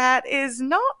of that is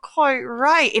not quite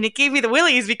right. And it gave me the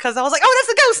willies because I was like, oh, that's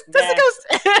the ghost.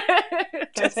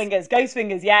 yes. That's the ghost. Ghost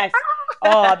fingers, yes.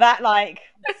 Oh, that like,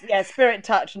 yeah, spirit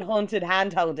touch and haunted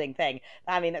hand holding thing.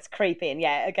 I mean, that's creepy. And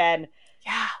yeah, again,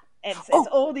 Yeah. it's Oh,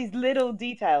 all these little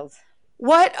details.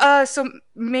 what so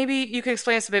maybe you can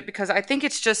explain this a bit because I think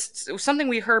it's just something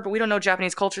we heard, but we don't know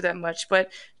Japanese culture that much.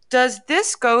 But does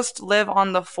this ghost live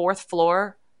on the fourth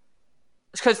floor?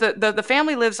 Because the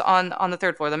family lives on the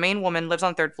third floor. The main woman lives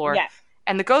on the third floor, Yeah.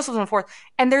 and the ghost lives on the fourth.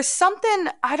 And there's something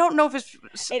I don't know if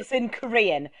it's It's in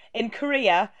Korean. In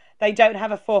Korea, they don't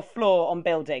have a fourth floor on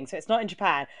buildings, so it's not in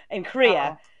Japan. In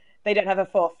Korea, oh they don't have a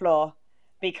fourth floor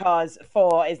because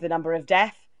 4 is the number of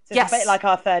death. So it's a bit yes like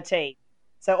our 13.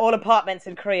 So all apartments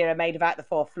in Korea are made about the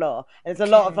fourth floor. And there's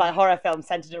a lot of like okay horror films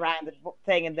centered around the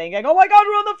thing, and then going, "Oh my god,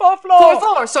 we're on the fourth fourth floor!"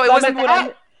 floor. So it So I wasn't remember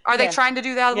that. Are they yeah, trying to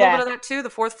do that a little bit yeah. of that too? The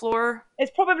fourth floor.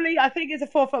 It's probably, I think it's a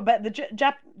fourth floor, but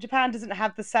Japan doesn't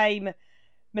have the same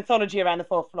mythology around the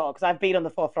fourth floor because I've been on the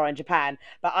fourth floor in Japan,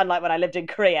 but unlike when I lived in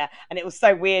Korea, and it was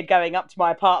so weird going up to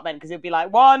my apartment because it'd be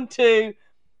like 1, 2,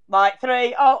 like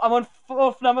 3. Oh, I'm on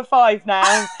fourth number 5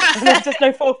 now, and there's just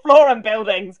no fourth floor on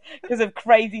buildings because of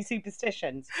crazy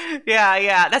superstitions. Yeah,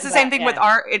 yeah. That's the same But thing with yeah,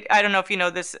 our. I don't know if you know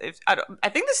this. If I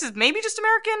think this is maybe just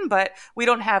American, but we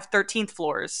don't have 13th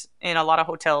floors in a lot of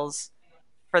hotels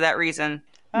for that reason.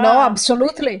 No, ah,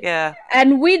 absolutely. Yeah.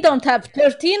 And we don't have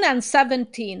 13 and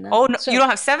 17. Oh, no, you So, don't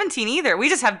have 17 either. We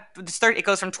just have it's 30. It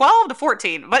goes from 12 to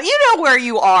 14. But you know where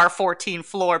you are, 14th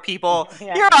floor people.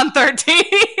 yeah, You're on 13.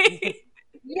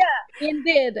 yeah,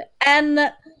 indeed.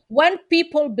 And when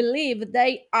people believe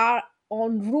they are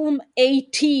on room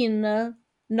 18, no,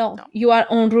 No, you are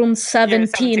on room you're 17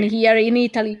 17. here in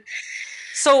Italy.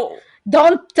 So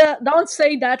Don't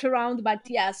say that around, but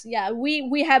yes, yeah,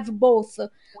 we have both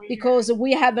because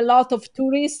we have a lot of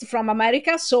tourists from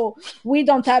America, so we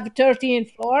don't have 13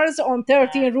 floors on yeah.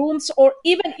 13 rooms or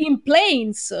even in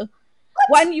planes. what?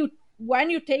 When you when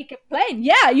you take a plane,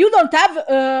 you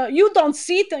don't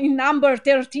sit in number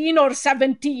 13 or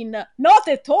 17, not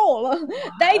at all.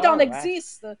 They don't right.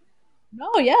 exist. No,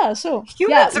 yeah, so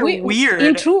Humans are we weird.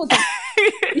 in truth.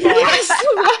 Yes.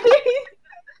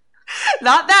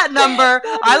 Not that number.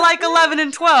 I like 11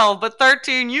 and 12, but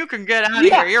 13, you can get out of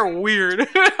Yeah. here. You're weird.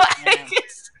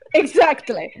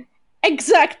 Exactly.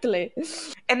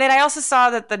 And then I also saw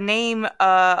that the name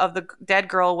of the dead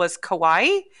girl was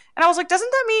Kawaii. And I was like, doesn't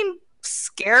that mean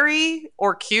scary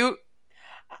or cute?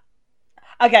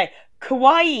 Okay,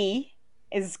 kawaii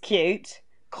is cute.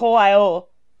 Kawaii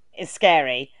is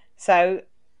scary. So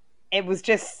it was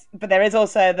just, but there is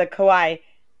also the kawaii,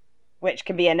 which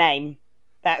can be a name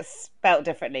that's spelt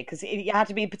differently, because you had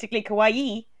to be particularly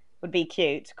kawaii would be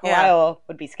cute. Kawaii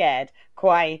would be scared.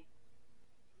 Kawaii.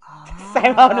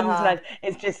 Same on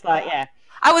it's just like, yeah.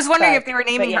 I was wondering if they were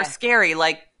naming her scary,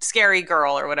 like Scary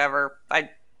Girl or whatever.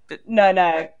 No.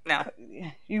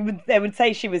 They would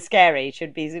say she was scary.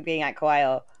 Should be being at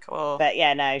kawaii. Cool. But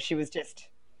yeah, no, she was just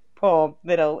poor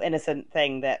little innocent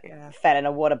thing that fell in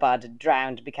a water bud and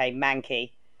drowned, became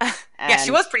manky. Yeah,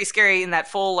 she was pretty scary in that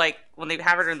full, like, when they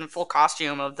have her in the full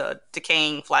costume of the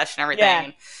decaying flesh and everything.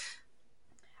 Yeah.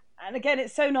 And again,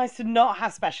 it's so nice to not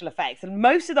have special effects. And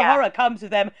most of the horror comes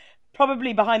with them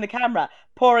probably behind the camera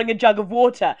pouring a jug of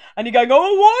water. And you're going, oh,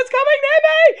 water's coming near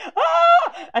me!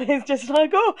 Ah! And it's just like,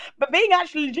 oh. But being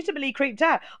actually legitimately creeped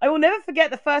out. I will never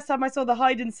forget the first time I saw the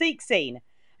hide and seek scene.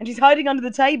 And she's hiding under the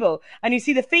table. And you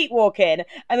see the feet walk in.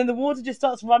 And then the water just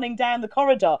starts running down the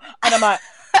corridor. And I'm like...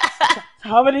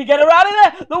 Somebody get her out of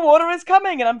there! The water is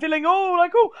coming, and I'm feeling I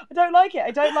don't like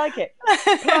it.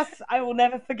 Plus, I will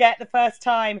never forget the first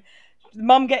time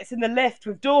Mum gets in the lift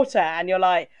with daughter, and you're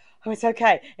like, "Oh, it's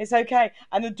okay,"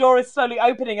 and the door is slowly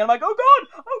opening, and I'm like, "Oh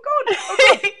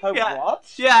God!"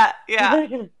 What? Yeah.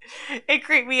 It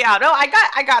creeped me out. No,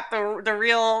 I got the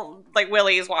real like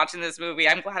willies watching this movie.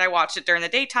 I'm glad I watched it during the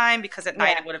daytime because at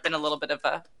night it would have been a little bit of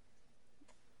a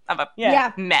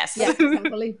mess. Yeah,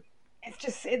 totally.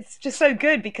 It's just so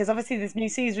good because obviously this new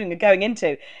season we're going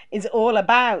into is all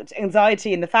about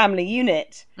anxiety in the family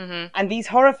unit. Mm-hmm. And these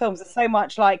horror films are so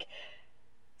much like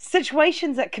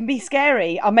situations that can be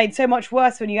scary are made so much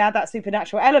worse when you add that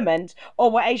supernatural element.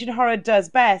 Or what Asian horror does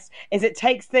best is it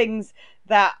takes things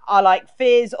that are like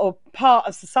fears or part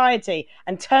of society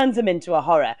and turns them into a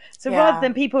horror. So rather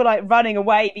than people like running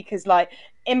away because like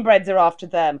inbreds are after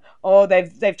them, or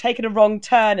they've taken a wrong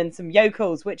turn and some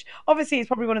yokels, which obviously is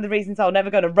probably one of the reasons I'll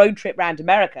never go on a road trip around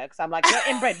America, because I'm like, you're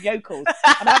inbred yokels.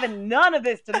 I'm having none of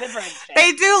this deliverance shit.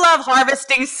 They do love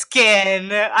harvesting skin.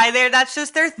 That's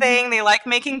just their thing. They like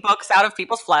making books out of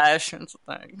people's flesh. And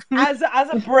something. As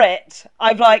a Brit,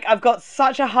 I've got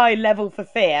such a high level for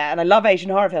fear, and I love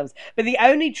Asian horror films. But the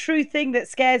only true thing that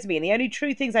scares me, and the only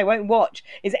true things I won't watch,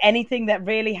 is anything that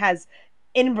really has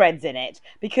inbreds in it,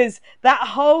 because that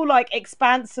whole like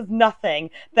expanse of nothing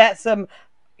that some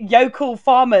yokel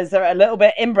farmers that are a little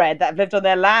bit inbred that have lived on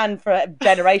their land for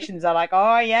generations are like,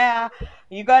 oh yeah,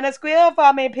 you gonna squeal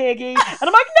for me, piggy? And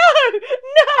I'm like, no,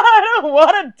 I don't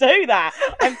want to do that.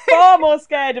 I'm far more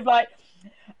scared of like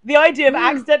the idea of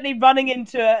accidentally running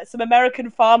into some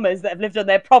American farmers that have lived on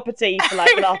their property for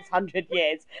like the last 100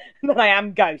 years than I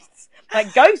am ghosts.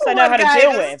 Like ghosts I know how to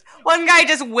deal with. One guy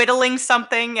just whittling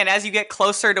something, and as you get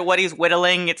closer to what he's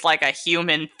whittling, it's like a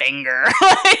human finger.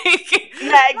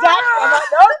 Yeah, exactly. I'm like,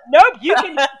 nope, you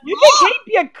can keep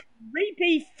your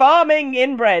creepy farming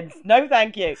inbreds. No,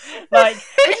 thank you. Like,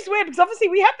 which is weird because obviously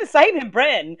we have the same in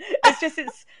Britain.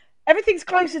 It's everything's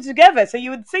closer together. So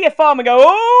you would see a farm and go,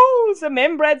 oh, some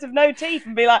inbreds with no teeth,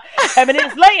 and be like, 10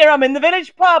 minutes later, I'm in the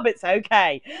village pub. It's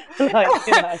okay. Like,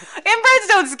 Inbreds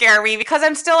don't scare me because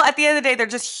I'm still, at the end of the day, they're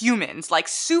just humans. Like,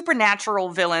 supernatural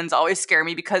villains always scare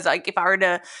me because, like, if I were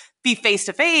to be face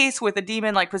to face with a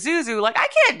demon like Pazuzu, like, I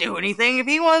can't do anything. If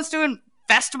he wants to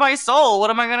infest my soul,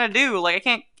 what am I going to do? Like, I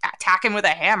can't attack him with a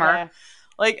hammer. Yeah.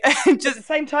 Like, just at the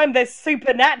same time, they're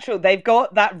supernatural. They've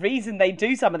got that reason they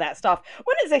do some of that stuff.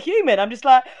 When it's a human, I'm just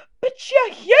like, but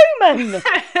you're human.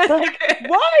 Like,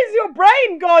 why is your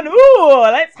brain gone, ooh,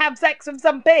 let's have sex with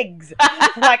some pigs?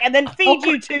 Like, and then feed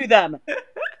you to them.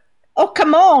 Oh,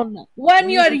 come on. When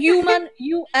you're human,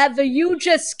 you have a huge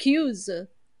excuse.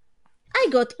 I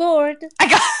got bored. I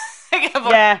got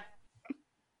bored. Yeah.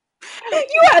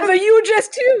 You have a huge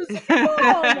excuse. Come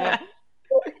on.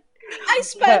 I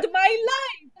spent my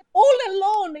life all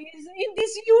alone in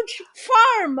this huge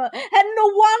farm, and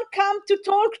no one come to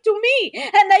talk to me,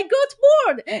 and I got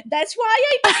bored. That's why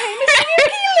I became a serial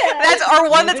killer. That's our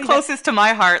one that's closest to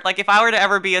my heart. Like, if I were to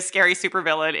ever be a scary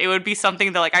supervillain, it would be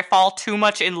something that, like, I fall too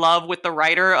much in love with the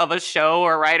writer of a show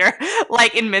or writer.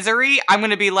 Like, in Misery, I'm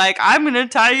going to be like, I'm going to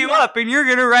tie you up and you're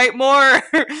going to write more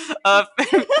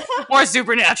more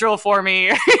supernatural for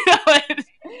me.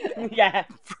 Yeah.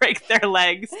 Break their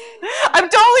legs. I'm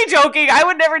totally joking. I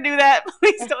would never do that.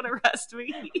 Please don't arrest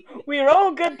me. We're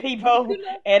all good people.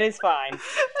 It is fine.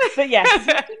 But yes.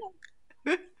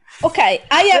 Okay,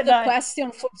 I have a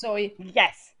question for Zoe.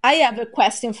 Yes. I have a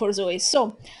question for Zoe.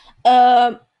 So,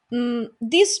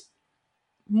 this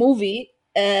movie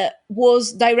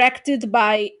was directed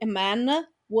by a man,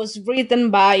 was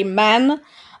written by a man,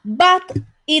 but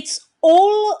it's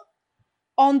all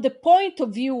on the point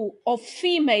of view of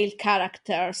female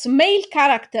characters. Male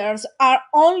characters are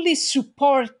only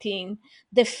supporting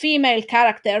the female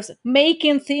characters,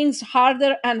 making things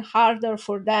harder and harder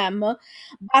for them,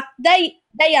 but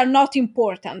they are not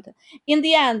important. In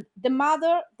the end, the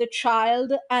mother, the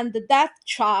child, and that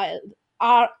child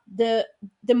are the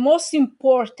most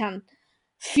important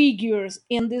figures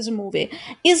in this movie.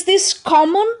 Is this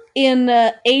common in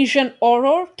Asian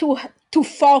horror to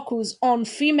focus on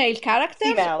female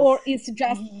characters, Females. or is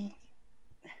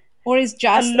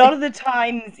just a lot of the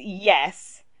times,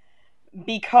 yes,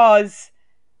 because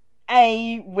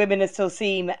women are still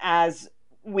seen as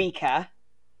weaker.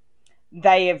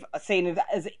 They have seen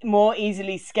as more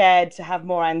easily scared, to have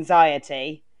more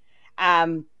anxiety.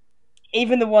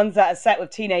 Even the ones that are set with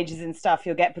teenagers and stuff,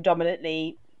 you'll get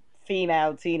predominantly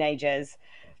female teenagers.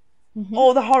 Mm-hmm.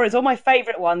 All the horrors, all my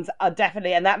favourite ones are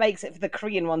definitely, and that makes it for the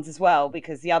Korean ones as well,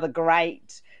 because the other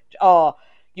great,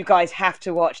 you guys have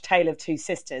to watch Tale of Two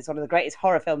Sisters, one of the greatest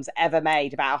horror films ever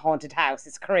made about a haunted house.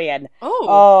 It's Korean.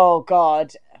 Oh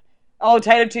God. Oh,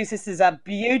 Tale of Two Sisters, a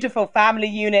beautiful family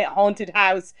unit haunted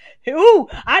house. Ooh,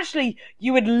 actually,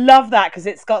 you would love that, because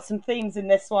it's got some themes in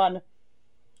this one.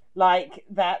 There's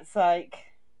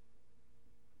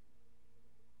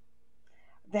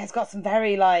got some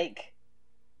very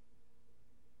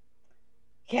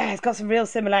it's got some real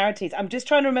similarities. I'm just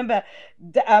trying to remember.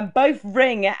 Both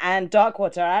Ring and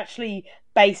Darkwater are actually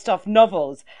based off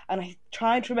novels, and I'm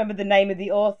trying to remember the name of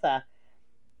the author.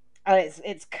 And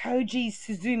it's Koji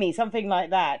Suzumi, something like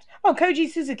that. Oh, Koji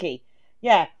Suzuki.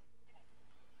 Yeah.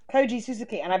 Koji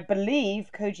Suzuki. And I believe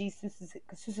Koji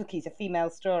Suzuki is a female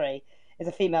story. Is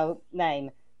a female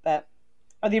name. But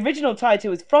the original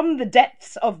title is From the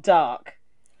Depths of Dark.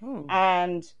 Ooh.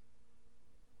 And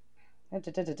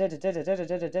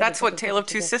that's what Tale of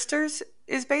Two Sisters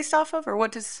is based off of, or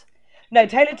what does? No,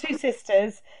 Tale of Two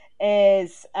Sisters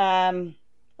is Koji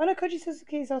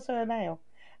Suzuki is also a male.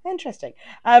 Interesting.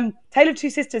 Tale of Two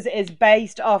Sisters is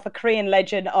based off a Korean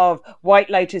legend of White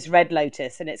Lotus, Red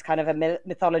Lotus, and it's kind of a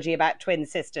mythology about twin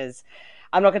sisters.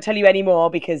 I'm not going to tell you any more,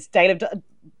 because Tale of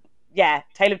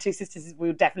Two Sisters,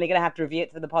 we're definitely going to have to review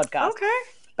it for the podcast. Okay.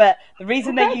 But the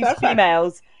reason they use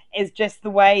females is just the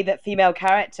way that female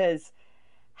characters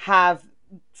have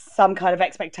some kind of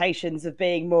expectations of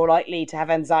being more likely to have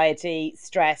anxiety,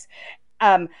 stress.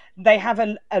 They have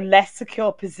a less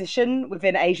secure position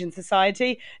within Asian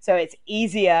society, so it's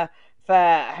easier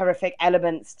for horrific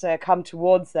elements to come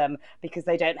towards them, because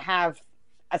they don't have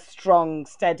a strong,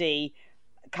 steady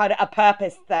kind of a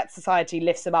purpose that society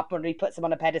lifts them up and really puts them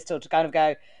on a pedestal to kind of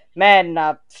go, men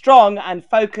are strong and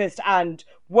focused and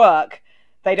work.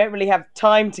 They don't really have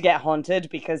time to get haunted,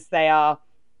 because they are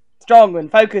strong and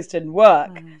focused and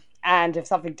work. And if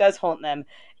something does haunt them,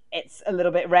 it's a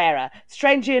little bit rarer.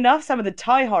 Strangely enough, some of the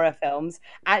Thai horror films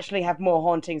actually have more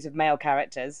hauntings of male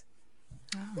characters.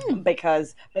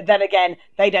 But then again,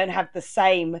 they don't have the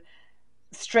same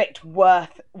strict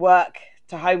work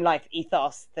to home life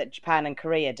ethos that Japan and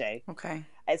Korea do. Okay.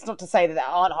 It's not to say that there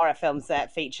aren't horror films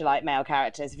that feature male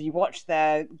characters. If you watch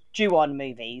the Ju-on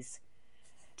movies,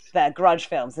 the Grudge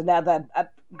films, and now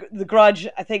the Grudge,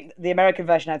 I think the American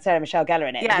version had Sarah Michelle Gellar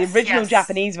in it. Yes, the original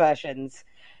Japanese versions,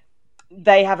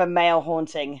 they have a male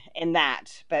haunting in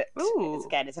that, but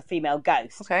it's a female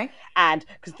ghost. Okay. And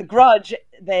because the Grudge,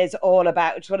 there's all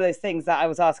about, it's one of those things that I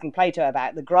was asking Plato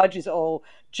about. The Grudge is all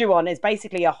Ju-on, is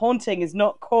basically a haunting is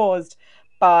not caused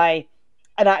by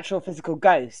an actual physical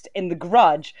ghost. In the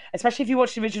Grudge, especially if you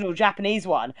watch the original Japanese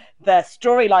one, the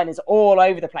storyline is all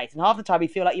over the place, and half the time you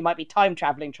feel like you might be time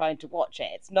traveling trying to watch it.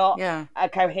 It's not a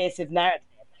cohesive narrative,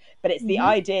 but it's the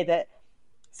idea that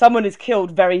someone is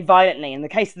killed very violently. In the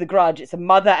case of The Grudge, it's a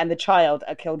mother and the child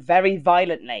are killed very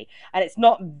violently. And it's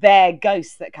not their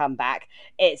ghosts that come back.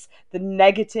 It's the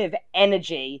negative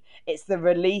energy. It's the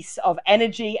release of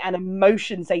energy and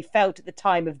emotions they felt at the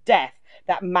time of death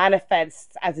that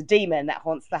manifests as a demon that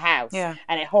haunts the house. Yeah.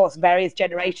 And it haunts various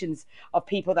generations of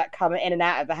people that come in and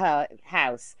out of the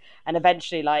house. And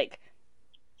eventually, like,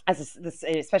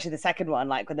 especially the second one,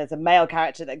 like when there's a male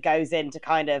character that goes in to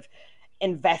kind of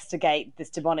investigate this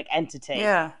demonic entity,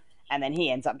 and then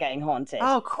he ends up getting haunted.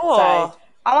 Oh, cool! So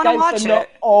I want to watch it. Not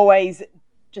always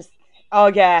just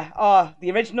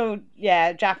the original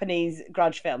Japanese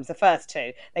Grudge films, the first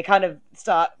two, they kind of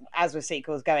start, as with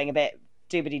sequels, going a bit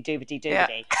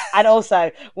doobity. And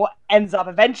also what ends up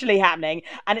eventually happening,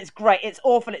 and it's great, it's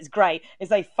awful, it's great, is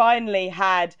they finally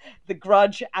had the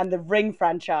Grudge and the Ring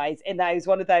franchise in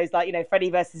one of those, like, you know, Freddy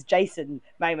versus Jason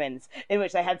moments in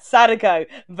which they had Sadako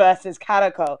versus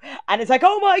Karako, and it's like,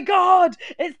 oh my god,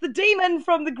 it's the demon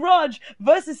from the Grudge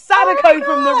versus Sadako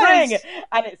from the Ring,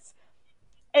 and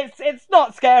it's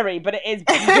not scary, but it is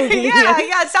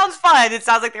yeah, it sounds fun. It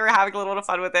sounds like they were having a little bit of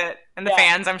fun with it, and the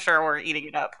fans, I'm sure, were eating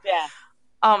it up.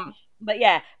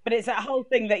 But it's that whole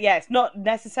thing that it's not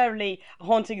necessarily, a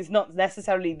haunting is not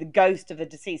necessarily the ghost of a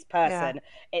deceased person.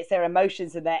 It's their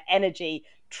emotions and their energy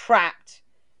trapped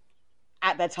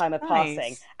at their time of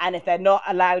passing, and if they're not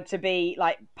allowed to be,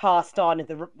 like, passed on, if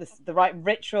the right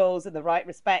rituals and the right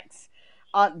respects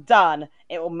aren't done,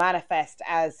 it will manifest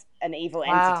as an evil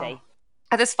entity.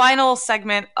 At this final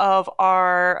segment of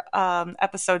our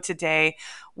episode today,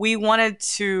 we wanted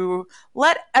to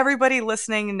let everybody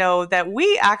listening know that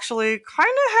we actually kind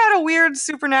of had a weird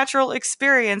supernatural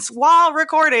experience while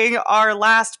recording our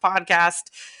last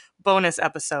podcast bonus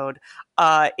episode.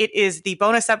 It is the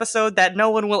bonus episode that no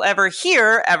one will ever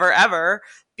hear, ever,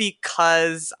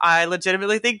 because I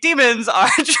legitimately think demons are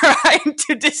trying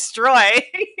to destroy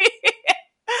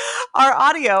our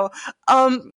audio.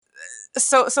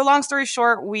 So long story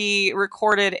short, we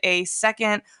recorded a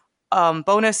second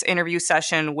bonus interview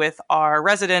session with our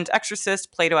resident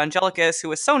exorcist, Plato Angelicus, who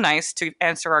was so nice to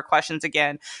answer our questions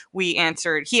again. He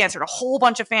answered a whole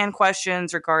bunch of fan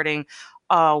questions regarding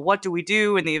what do we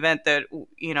do in the event that,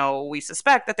 you know, we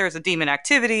suspect that there's a demon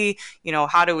activity, you know,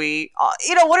 how do we,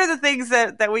 what are the things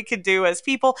that we could do as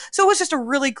people? So it was just a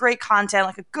really great content,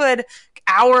 like a good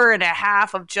hour and a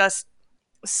half of just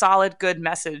solid, good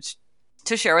message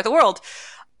to share with the world.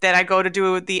 Then I go to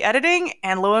do the editing,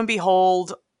 and lo and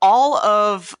behold, all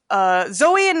of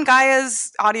Zoe and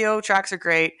Gaia's audio tracks are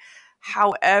great.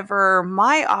 However,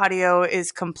 my audio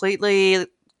is completely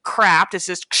crapped. It's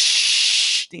just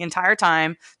the entire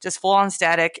time, just full on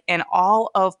static, and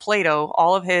all of Plato,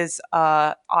 all of his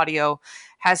audio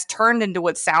has turned into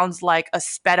what sounds like a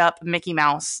sped up Mickey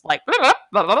Mouse, like blah,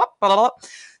 blah, blah, blah, blah.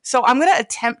 So I'm going to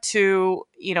attempt to,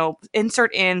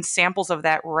 insert in samples of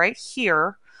that right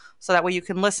here, so that way you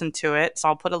can listen to it. So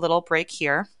I'll put a little break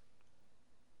here.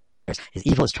 Is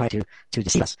evil is trying to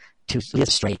deceive us, to lead us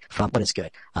astray from what is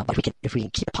good. But if we can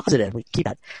keep it positive, we keep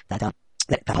that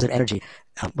positive energy,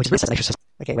 which is really an exorcism.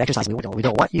 Okay, we exercise. We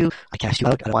don't want you. I cast you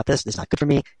out. I don't want this. This is not good for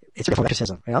me. It's a form of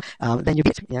exorcism. Then you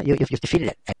beat it. You've defeated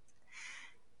it.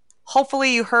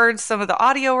 Hopefully you heard some of the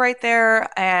audio right there,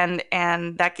 and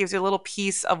that gives you a little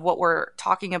piece of what we're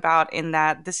talking about, in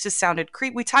that this just sounded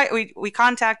creepy. We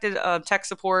contacted tech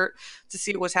support to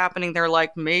see what was happening. They're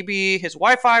like, maybe his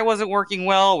Wi-Fi wasn't working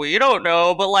well. We don't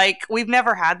know. But, like, we've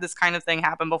never had this kind of thing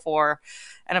happen before.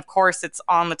 And, of course, it's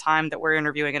on the time that we're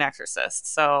interviewing an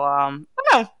exorcist. So, I don't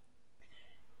know.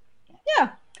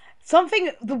 Yeah.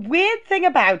 The weird thing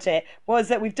about it was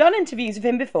that we've done interviews with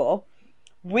him before.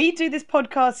 We do this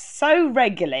podcast so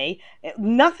regularly,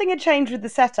 nothing had changed with the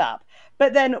setup.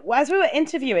 But then as we were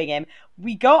interviewing him,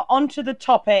 we got onto the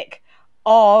topic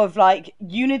of, like,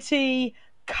 unity,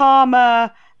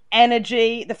 karma,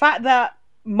 energy, the fact that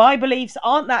my beliefs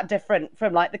aren't that different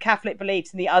from, like, the Catholic beliefs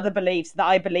and the other beliefs that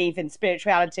I believe in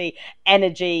spirituality,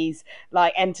 energies,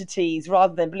 like entities,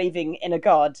 rather than believing in a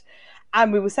God.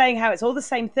 And we were saying how it's all the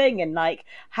same thing, and, like,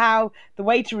 how the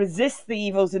way to resist the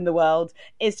evils in the world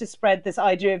is to spread this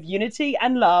idea of unity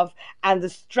and love and the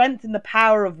strength and the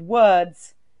power of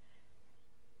words.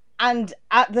 And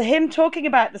at him talking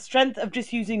about the strength of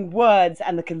just using words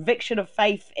and the conviction of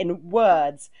faith in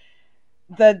words,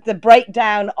 the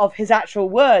breakdown of his actual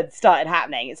words started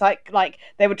happening. It's like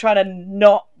they were trying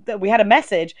to that we had a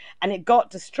message and it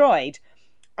got destroyed.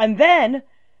 And then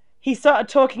he started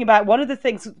talking about one of the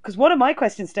things, because one of my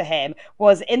questions to him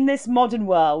was, in this modern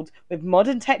world with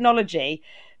modern technology,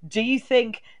 do you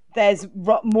think there's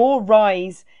more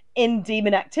rise in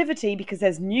demon activity because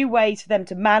there's new ways for them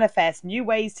to manifest, new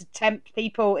ways to tempt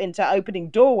people into opening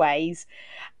doorways.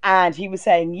 And he was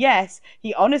saying, yes,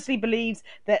 he honestly believes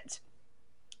that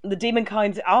the demon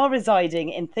kinds are residing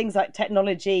in things like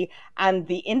technology and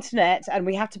the internet, and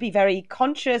we have to be very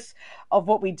conscious of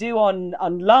what we do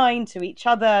online to each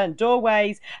other and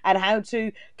doorways, and how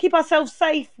to keep ourselves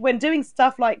safe when doing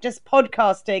stuff like just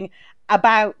podcasting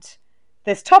about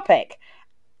this topic.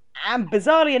 And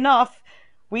bizarrely enough,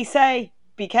 we say,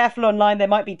 be careful online, there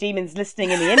might be demons listening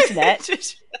in the internet.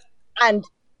 and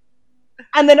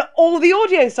then all the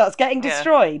audio starts getting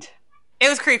destroyed. It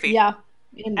was creepy. Yeah.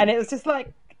 And it was just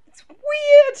like, it's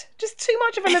weird. Just too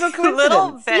much of a little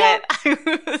coincidence. A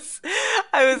little bit. Yeah.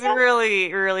 I was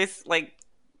really, really like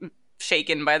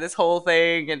shaken by this whole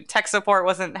thing, and tech support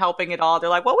wasn't helping at all. They're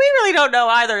like, well, we really don't know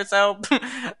either, so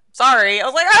sorry. I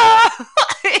was like,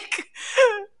 like,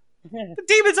 the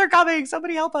demons are coming.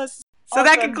 Somebody help us. So Awesome.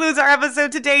 That concludes our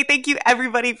episode today. Thank you,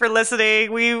 everybody, for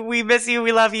listening. We miss you.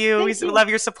 We love you. We love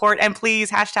your support. And please,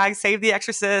 hashtag save the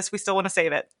Exorcist. We still want to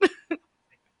save it.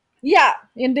 Yeah,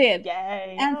 indeed.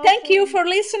 Yay. And thank you for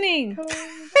listening. Cool.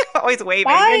 Always waving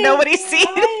Bye. and nobody's seen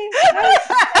it.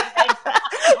 Bye.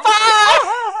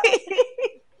 Bye.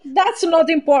 That's not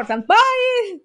important. Bye.